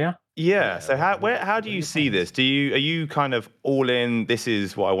racing career? Yeah. Yeah, So how do you see this? Are you kind of all in? This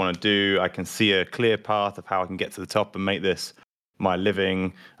is what I want to do. I can see a clear path of how I can get to the top and make this my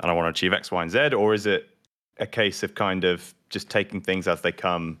living, and I want to achieve X, Y, and Z, or is it a case of kind of just taking things as they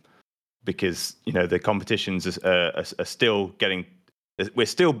come? Because the competitions are still getting.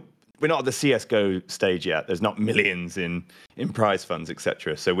 We're not at the CS:GO stage yet. There's not millions in prize funds,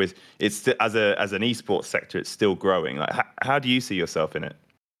 etc. So as an esports sector, it's still growing. Like, how do you see yourself in it?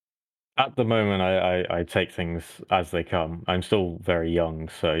 At the moment, I take things as they come. I'm still very young,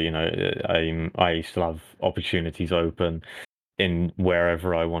 so I still have opportunities open in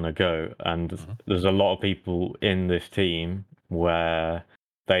wherever I want to go. And there's a lot of people in this team where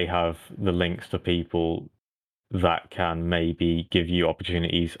they have the links to people that can maybe give you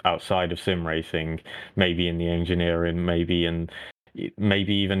opportunities outside of sim racing, maybe in the engineering, maybe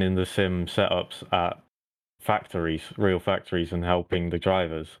even in the sim setups at factories, real factories, and helping the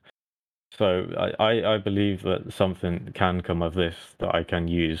drivers. So I believe that something can come of this that I can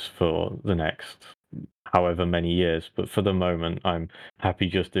use for the next however many years. But for the moment, I'm happy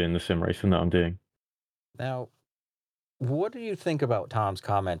just doing the sim racing that I'm doing. Now, what do you think about Tom's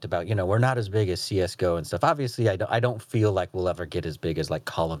comment about, we're not as big as CS:GO and stuff? Obviously, I don't feel like we'll ever get as big as like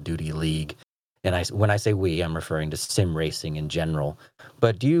Call of Duty League. And when I say we, I'm referring to sim racing in general.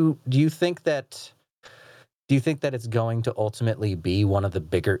 But do you think that it's going to ultimately be one of the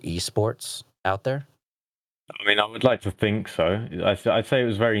bigger esports out there? I mean, I would like to think so. I'd say it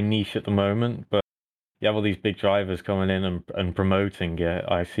was very niche at the moment, but you have all these big drivers coming in and promoting it.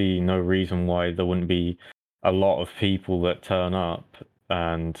 I see no reason why there wouldn't be a lot of people that turn up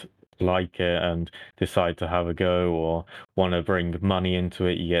and like it and decide to have a go or want to bring money into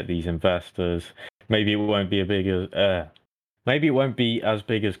it. You get these investors. Maybe it won't be maybe it won't be as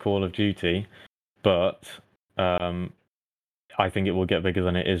big as Call of Duty, but I think it will get bigger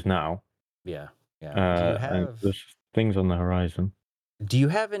than it is now. Yeah. Yeah. And there's things on the horizon. Do you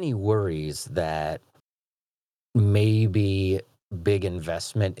have any worries that maybe big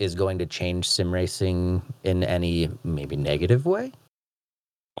investment is going to change sim racing in any maybe negative way?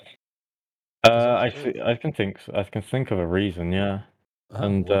 I can think of a reason, yeah. Oh,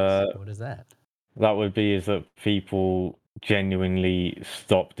 And what is that? that would be is that people genuinely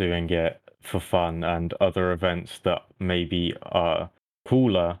stop doing it for fun, and other events that maybe are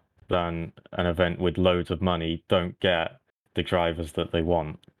cooler than an event with loads of money don't get the drivers that they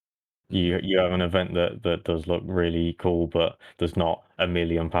want. You have an event that does look really cool, but there's not £1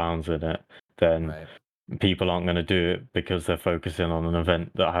 million in it, then Right. people aren't going to do it because they're focusing on an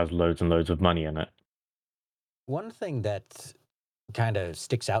event that has loads and loads of money in it. One thing that kind of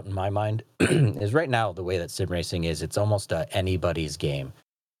sticks out in my mind is right now the way that sim racing is, it's almost anybody's game.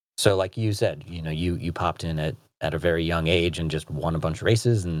 So like you said, you popped in at a very young age and just won a bunch of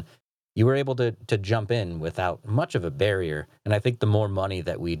races, and you were able to jump in without much of a barrier. And I think the more money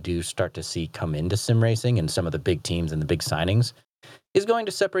that we do start to see come into sim racing and some of the big teams and the big signings is going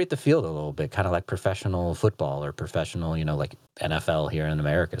to separate the field a little bit, kind of like professional football or professional, like NFL here in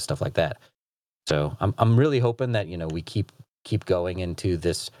America, stuff like that. So I'm really hoping that, we keep going into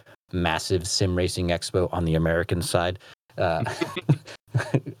this massive sim racing expo on the American side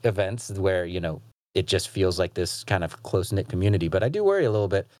events where, it just feels like this kind of close knit community. But I do worry a little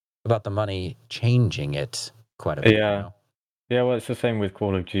bit about the money changing it quite a bit. Yeah. Yeah, well, it's the same with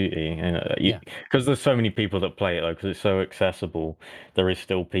Call of Duty, and Yeah. because there's so many people that play it, though, because it's so accessible. There is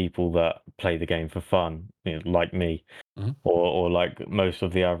still people that play the game for fun, like me, Mhm. or like most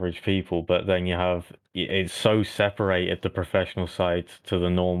of the average people. But then you have it's so separated the professional side to the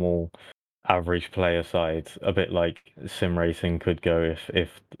normal average player side, a bit like sim racing could go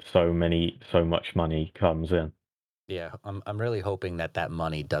if so much money comes in. Yeah, I'm really hoping that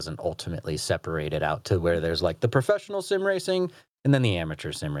money doesn't ultimately separate it out to where there's like the professional sim racing and then the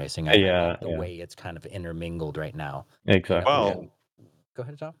amateur sim racing. I Yeah, like the yeah, way it's kind of intermingled right now. exactly. Yeah. Well, Go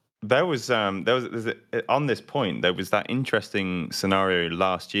ahead, Tom. On this point, there was that interesting scenario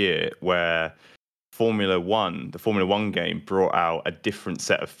last year where the Formula One game brought out a different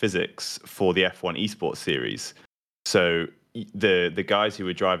set of physics for the F1 esports series. So the guys who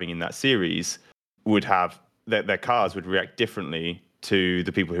were driving in that series would have their cars would react differently to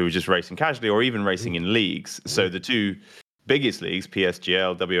the people who were just racing casually or even racing in leagues. So the two biggest leagues,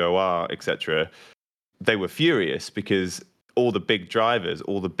 PSGL, WOR, etc., they were furious because all the big drivers,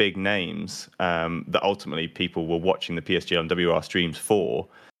 all the big names that ultimately people were watching the PSGL and WR streams for,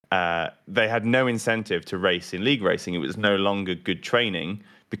 they had no incentive to race in league racing. It was no longer good training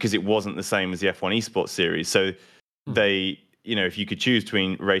because it wasn't the same as the F1 esports series. So they, if you could choose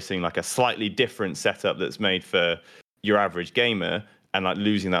between racing like a slightly different setup that's made for your average gamer and like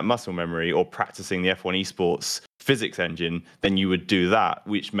losing that muscle memory, or practicing the F1 esports physics engine, then you would do that,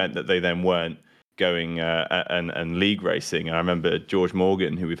 which meant that they then weren't going and league racing. And I remember George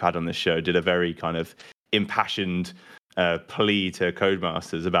Morgan, who we've had on this show, did a very kind of impassioned plea to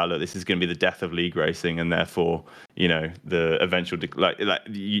Codemasters about, look, this is going to be the death of league racing, and therefore, the eventual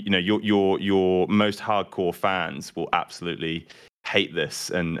your most hardcore fans will absolutely hate this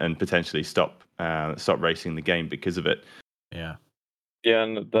and potentially stop racing the game because of it. Yeah,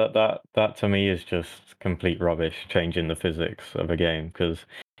 and that to me is just complete rubbish, changing the physics of a game. Because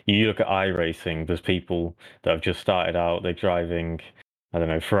you look at iRacing, there's people that have just started out, they're driving, I don't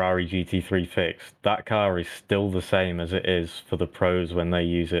know, Ferrari GT3 fixed. That car is still the same as it is for the pros when they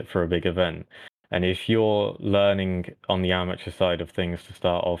use it for a big event. And if you're learning on the amateur side of things to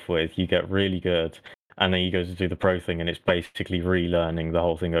start off with, you get really good, and then you go to do the pro thing, and it's basically relearning the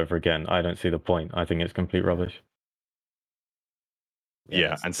whole thing over again. I don't see the point. I think it's complete rubbish.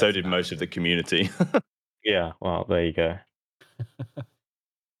 Yeah, and so did most of the community. Yeah, well, there you go.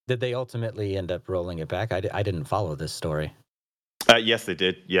 Did they ultimately end up rolling it back? I didn't follow this story. Yes, they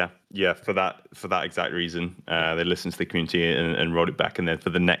did. Yeah. For that exact reason, they listened to the community and rolled it back. And then for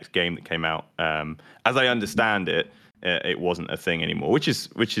the next game that came out, as I understand it, it wasn't a thing anymore, which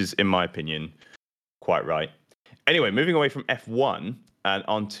is, in my opinion, quite right. Anyway, moving away from F1 and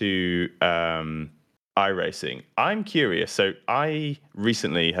onto iRacing. I'm curious. So I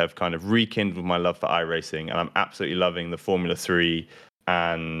recently have kind of rekindled my love for iRacing, and I'm absolutely loving the Formula 3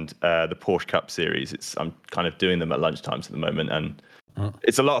 and the Porsche Cup series. I'm kind of doing them at lunchtimes at the moment, and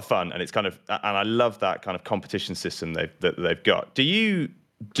it's a lot of fun. And it's kind of, and I love that kind of competition system that they've got. Do you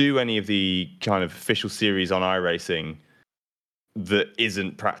do any of the kind of official series on iRacing that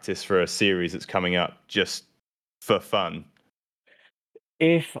isn't practice for a series that's coming up just for fun?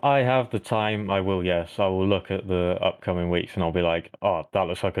 If I have the time, I will, yes. I will look at the upcoming weeks and I'll be like, oh, that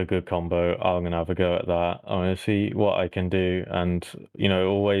looks like a good combo. I'm going to have a go at that. I'm going to see what I can do. And,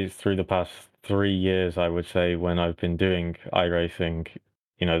 always through the past 3 years, I would say, when I've been doing iRacing,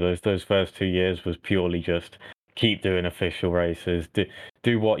 those first 2 years was purely just keep doing official races,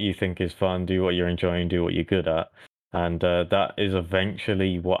 do what you think is fun, do what you're enjoying, do what you're good at. And that is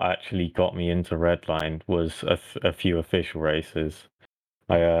eventually what actually got me into Redline, was a few official races.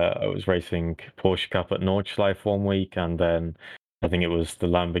 I was racing Porsche Cup at Nordschleife one week, and then I think it was the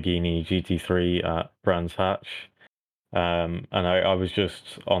Lamborghini GT3 at Brands Hatch. And I was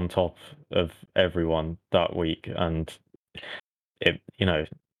just on top of everyone that week, and it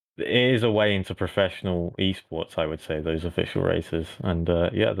is a way into professional esports, I would say, those official races, and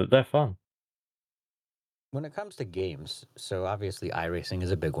yeah, they're fun. When it comes to games, so obviously iRacing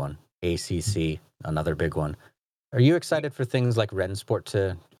is a big one. ACC, another big one. Are you excited for things like Rensport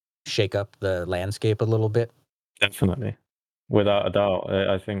to shake up the landscape a little bit? Definitely. Without a doubt,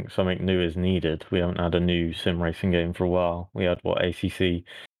 I think something new is needed. We haven't had a new sim racing game for a while. We had, ACC,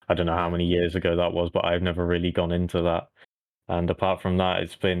 I don't know how many years ago that was, but I've never really gone into that. And apart from that,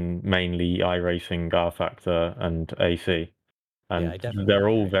 it's been mainly iRacing, R Factor, and AC. And I definitely they're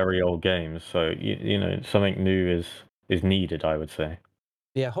all agree. very old games, so something new is needed, I would say.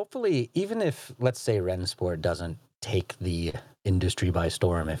 Yeah, hopefully, even if, let's say, Rensport doesn't take the industry by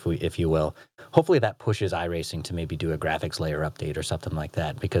storm, if you will, hopefully that pushes iRacing to maybe do a graphics layer update or something like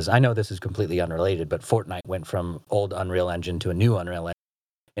that. Because I know this is completely unrelated, but Fortnite went from old Unreal Engine to a new Unreal Engine,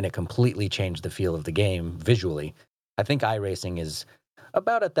 and it completely changed the feel of the game visually. I think iRacing is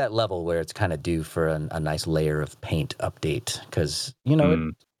about at that level where it's kind of due for a nice layer of paint update. Because,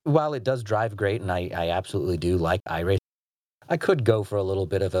 while it does drive great, and I absolutely do like iRacing, I could go for a little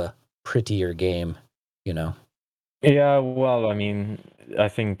bit of a prettier game, you know. Yeah, well, I mean, I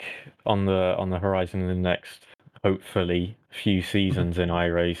think on the horizon in the next, hopefully, few seasons in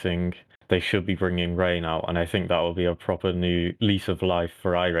iRacing, they should be bringing rain out, and I think that will be a proper new lease of life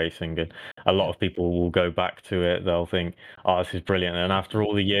for iRacing. And a lot of people will go back to it. They'll think, "Oh, this is brilliant!" And after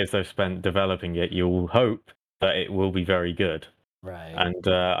all the years they've spent developing it, you'll hope that it will be very good. Right. And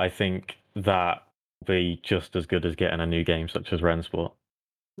I think that will be just as good as getting a new game such as Rensport.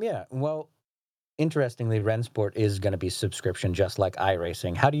 Yeah. Well, interestingly, Rensport is going to be subscription just like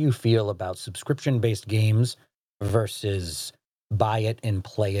iRacing. How do you feel about subscription-based games versus buy it and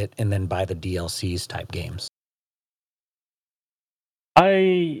play it and then buy the DLCs type games?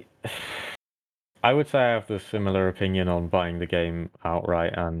 I I would say I have the similar opinion on buying the game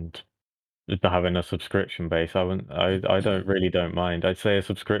outright and having a subscription base. I don't mind. I'd say a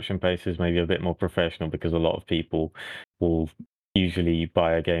subscription base is maybe a bit more professional because a lot of people will usually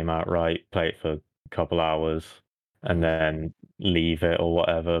buy a game outright, play it for a couple hours, and then leave it or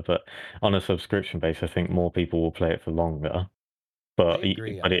whatever. But on a subscription base, I think more people will play it for longer. But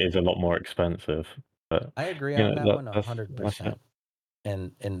agree but on it is a that. lot more expensive. But I agree you on know that one that's it.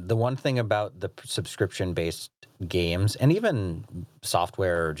 100%. And the one thing about the subscription based games and even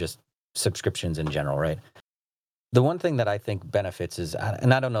software or just subscriptions in general, right? The one thing that I think benefits is,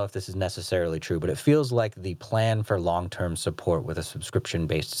 and I don't know if this is necessarily true, but it feels like the plan for long term support with a subscription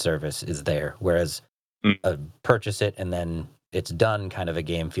based service is there. Whereas Mm. a purchase it and then it's done kind of a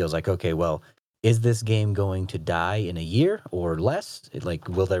game feels like, okay, well, is this game going to die in a year or less? Like,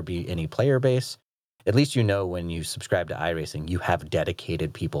 will there be any player base? At least you know when you subscribe to iRacing, you have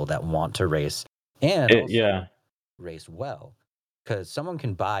dedicated people that want to race and also race well. Because someone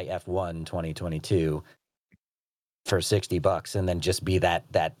can buy F1 2022 for $60 and then just be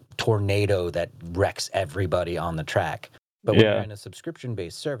that tornado that wrecks everybody on the track. But when you're in a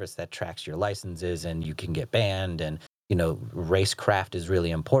subscription-based service that tracks your licenses and you can get banned and racecraft is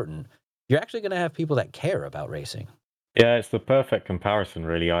really important, you're actually going to have people that care about racing. Yeah, it's the perfect comparison,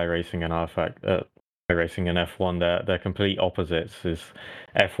 really. iRacing and iRacing and F1, they're complete opposites. Is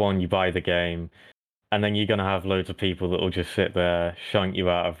F1 you buy the game, and then you're gonna have loads of people that will just sit there, shunt you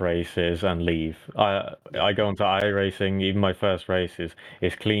out of races and leave. I go into iRacing. Even my first race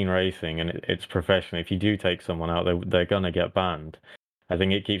is clean racing and it's professional. If you do take someone out, they're gonna get banned. I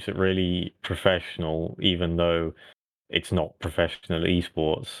think it keeps it really professional, even though it's not professional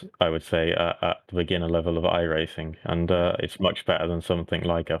esports, I would say, at the beginner level of iRacing, and it's much better than something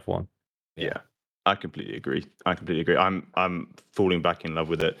like F1. Yeah, I completely agree. I'm falling back in love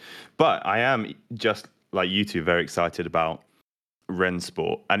with it, but I am just like you two, very excited about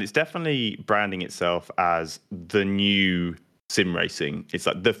Rensport, and it's definitely branding itself as the new sim racing. It's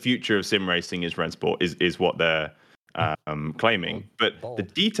like the future of sim racing is Rensport, is what they're claiming. But the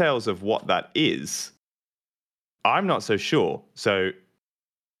details of what that is, I'm not so sure. So,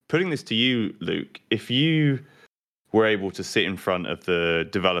 putting this to you, Luke, if you were able to sit in front of the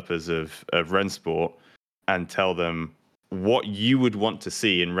developers of Rensport and tell them what you would want to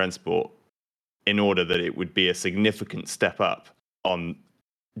see in Rensport in order that it would be a significant step up on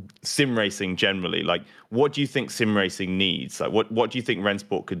sim racing generally, like what do you think sim racing needs? Like what do you think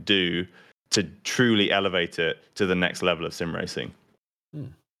Rensport could do to truly elevate it to the next level of sim racing?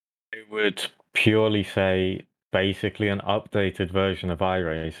 I would purely say basically an updated version of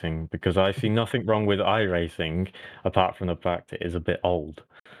iRacing, because I see nothing wrong with iRacing apart from the fact it is a bit old.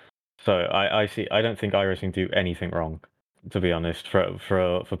 So I don't think iRacing do anything wrong, to be honest,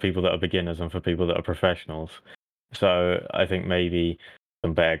 for people that are beginners and for people that are professionals. So I think maybe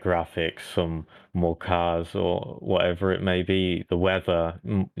some better graphics, some more cars or whatever it may be, the weather,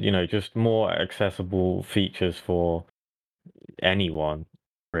 just more accessible features for anyone,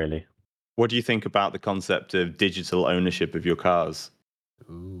 really. What do you think about the concept of digital ownership of your cars?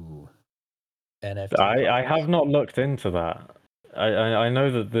 Ooh. NFT I cars. have not looked into that. I know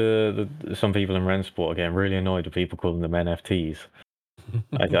that the some people in Rensport are getting really annoyed with people calling them NFTs.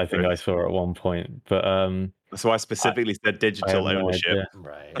 I think I saw at one point, but So I specifically said I digital have no ownership. idea.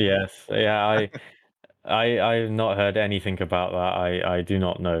 Right. Yes, yeah, I've not heard anything about that. I do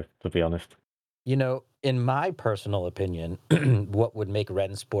not know, to be honest. In my personal opinion, what would make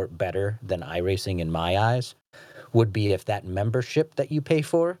Rensport better than iRacing in my eyes would be if that membership that you pay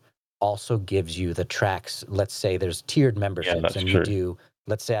for also gives you the tracks. Let's say there's tiered memberships that's and true.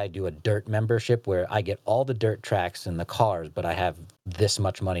 let's say I do a dirt membership where I get all the dirt tracks and the cars, but I have this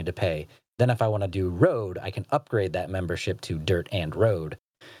much money to pay. Then if I want to do road, I can upgrade that membership to dirt and road.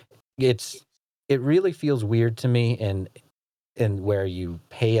 It really feels weird to me and where you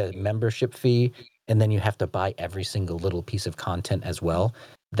pay a membership fee and then you have to buy every single little piece of content as well.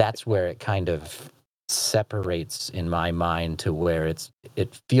 That's where it kind of separates in my mind to where it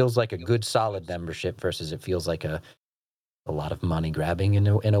feels like a good solid membership versus it feels like a lot of money grabbing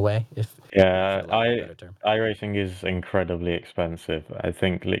in a way, if Yeah, for lack of a better term. iRacing is incredibly expensive. I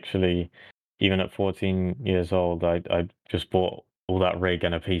think literally, even at 14 years old, I just bought all that rig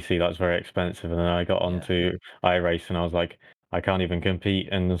and a PC. That's very expensive, and then I got Yeah. onto iRacing. And I was like, I can't even compete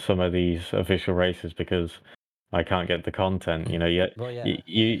in some of these official races because I can't get the content. Well, yeah.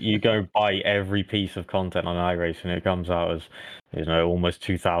 You go buy every piece of content on iRacing, it comes out as almost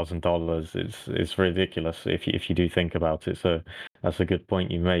 $2,000. It's ridiculous if you do think about it. So that's a good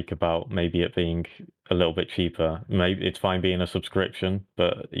point you make about maybe it being a little bit cheaper. Maybe it's fine being a subscription,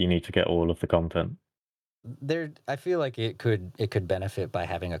 but you need to get all of the content. I feel like it could benefit by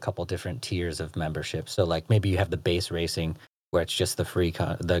having a couple different tiers of membership. So like maybe you have the base racing where it's just the free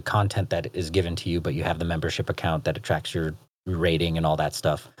the content that is given to you, but you have the membership account that attracts your rating and all that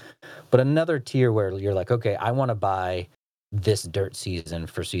stuff. But another tier where you're like, okay, I want to buy this dirt season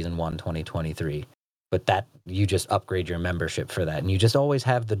for season 1, 2023. But that you just upgrade your membership for that. And you just always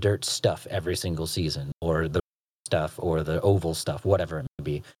have the dirt stuff every single season, or the stuff, or the oval stuff, whatever it may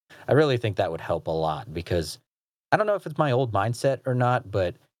be. I really think that would help a lot because I don't know if it's my old mindset or not,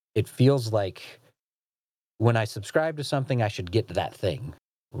 but it feels like when I subscribe to something, I should get that thing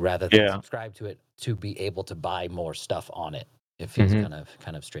rather than Yeah. subscribe to it to be able to buy more stuff on it. It feels hmm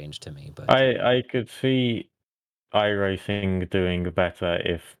kind of strange to me, but I could see iRacing doing better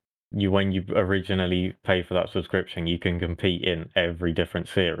if when you originally pay for that subscription, you can compete in every different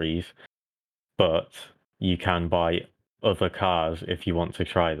series, but you can buy other cars if you want to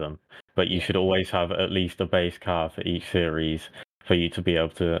try them. But you yeah. should always have at least a base car for each series for you to be able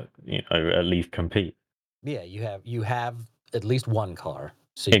to, at least compete. Yeah, you have at least one car,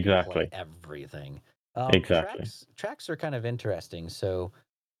 so you can play Exactly. everything. Exactly. Tracks are kind of interesting. So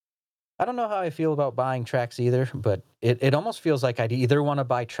I don't know how I feel about buying tracks either, but it almost feels like I'd either want to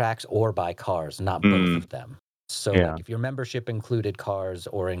buy tracks or buy cars, not both Mm, of them. So Yeah. like if your membership included cars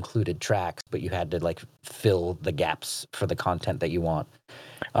or included tracks, but you had to like fill the gaps for the content that you want.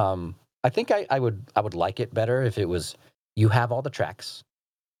 I think I would like it better if it was you have all the tracks.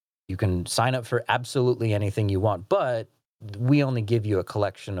 You can sign up for absolutely anything you want, but we only give you a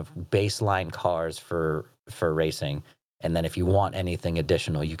collection of baseline cars for racing, and then if you want anything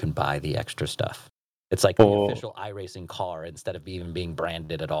additional, you can buy the extra stuff. It's like the Or official iRacing car instead of even being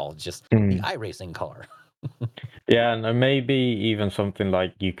branded at all. It's just the mm, iRacing car. yeah, and maybe even something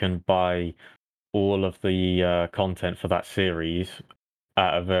like you can buy all of the content for that series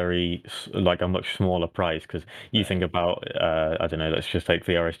at a like a much smaller price because you Right. think about I don't know, let's just take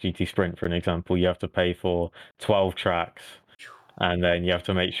the RSGT Sprint for an example. You have to pay for 12 tracks, and then you have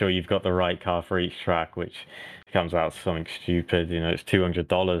to make sure you've got the right car for each track, which comes out to something stupid. It's $200,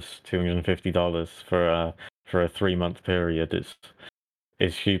 $250 for a 3-month period.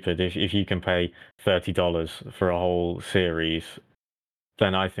 It's stupid. If you can pay $30 for a whole series,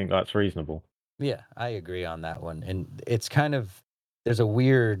 then I think that's reasonable. Yeah, I agree on that one. And it's kind of there's a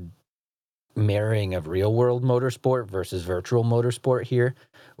weird marrying of real world motorsport versus virtual motorsport here,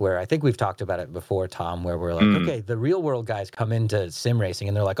 where I think we've talked about it before, Tom, where we're like, mm. okay, the real world guys come into sim racing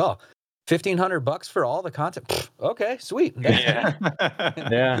and they're like, oh, $1,500 for all the content. Pfft, okay, sweet. That's Yeah.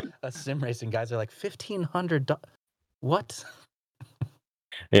 and then Yeah. us sim racing guys are like $1,500. What?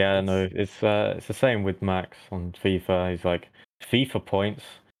 Yeah, It's no, it's the same with Max on FIFA. He's like, FIFA points.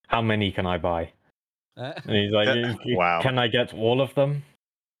 How many can I buy? And he's like, Wow. can I get all of them?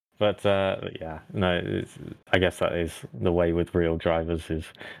 But yeah, no, I guess that is the way with real drivers is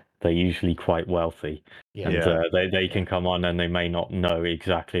they're usually quite wealthy, yeah, and Yeah. they yeah. can come on and they may not know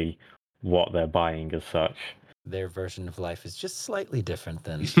exactly what they're buying as such. Their version of life is just slightly different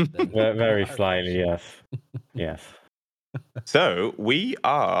than Very our slightly, version. yes, yes. So we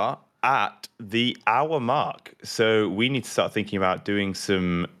are at the hour mark. So we need to start thinking about doing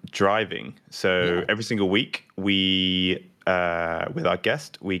some driving. So Yeah. every single week, with our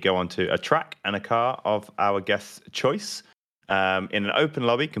guest, we go onto a track and a car of our guest's choice in an open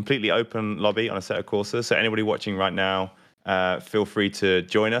lobby, completely open lobby on a set of courses. So anybody watching right now, feel free to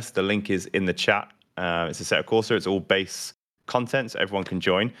join us. The link is in the chat. It's a set of courses. It's all base content, so everyone can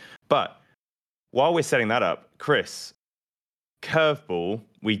join. But while we're setting that up, Chris, curveball,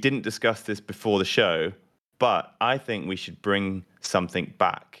 we didn't discuss this before the show, but I think we should bring something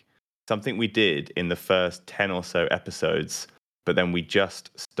back. Something we did in the first 10 or so episodes, but then we just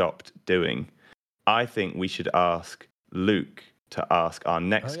stopped doing. I think we should ask Luke to ask our Oh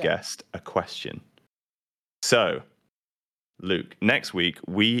next yeah. guest a question. So, Luke, next week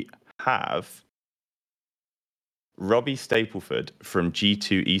we have Robbie Stapleford from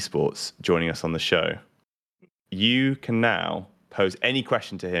G2 Esports joining us on the show. You can now pose any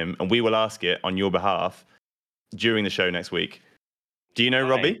question to him and we will ask it on your behalf during the show next week. Do you know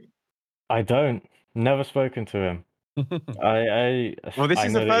Robbie? I don't. Never spoken to him. I Well, this I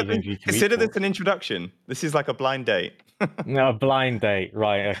is the know that first. he's in G2 Consider this an Esports. introduction. This is like a blind date. No, a blind date,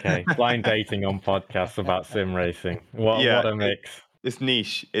 right? Okay, blind dating on podcasts about sim racing. Yeah, What a mix. it's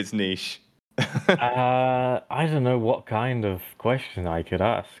niche. It's niche. I don't know what kind of question I could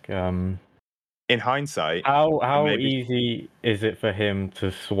ask. In hindsight, and How maybe easy is it for him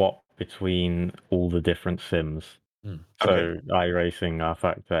to swap between all the different sims? Hmm. okay, So iRacing,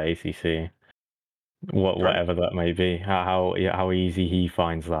 R-Factor, ACC, great. whatever that may be. How easy he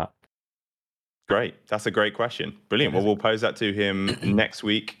finds that. Great. That's a great question. Brilliant. Well, we'll pose that to him next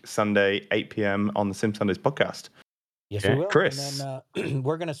week, Sunday, 8 p.m. on the Sim Sundays podcast. Yes, Okay. we will. Chris. And then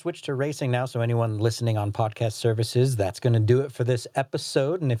we're going to switch to racing now. So anyone listening on podcast services, that's going to do it for this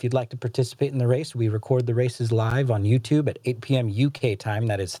episode. And if you'd like to participate in the race, we record the races live on YouTube at 8 p.m. UK time.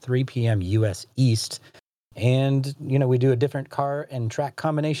 That is 3 p.m. US East. And, we do a different car and track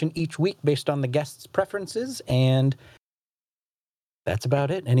combination each week based on the guests' preferences. And that's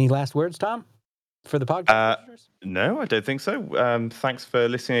about it. Any last words, Tom, for the podcast listeners? No, I don't think so. Thanks for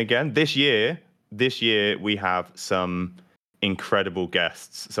listening again. This year we have some incredible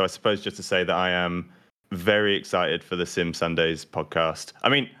guests. So I suppose just to say that I am very excited for the Sim Sundays podcast. I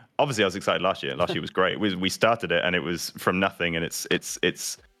mean, obviously I was excited last year. Last year was great. We started it and it was from nothing, and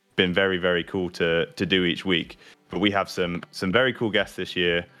it's been very, very cool to do each week. But we have some very cool guests this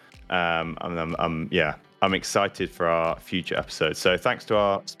year. I'm excited for our future episodes. So thanks to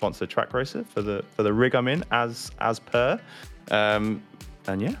our sponsor Track Racer for the rig I'm in as per. And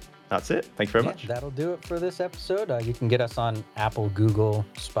yeah, that's it. Thank you very much. That'll do it for this episode. You can get us on Apple, Google,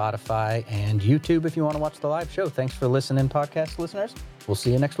 Spotify, and YouTube if you want to watch the live show. Thanks for listening, podcast listeners. We'll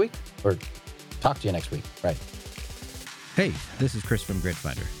see you next week, or talk to you next week. Right. Hey, this is Chris from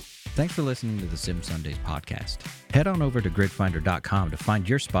GridFinder. Thanks for listening to the Sim Sundays podcast. Head on over to gridfinder.com to find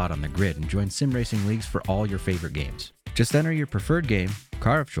your spot on the grid and join sim racing leagues for all your favorite games. Just enter your preferred game,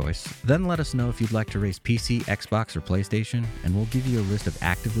 car of choice, then let us know if you'd like to race PC, Xbox, or PlayStation, and we'll give you a list of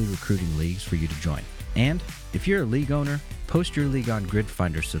actively recruiting leagues for you to join. And if you're a league owner, post your league on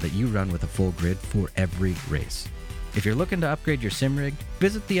GridFinder so that you run with a full grid for every race. If you're looking to upgrade your sim rig,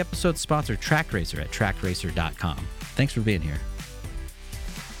 visit the episode sponsor Track Racer at trackracer.com. Thanks for being here.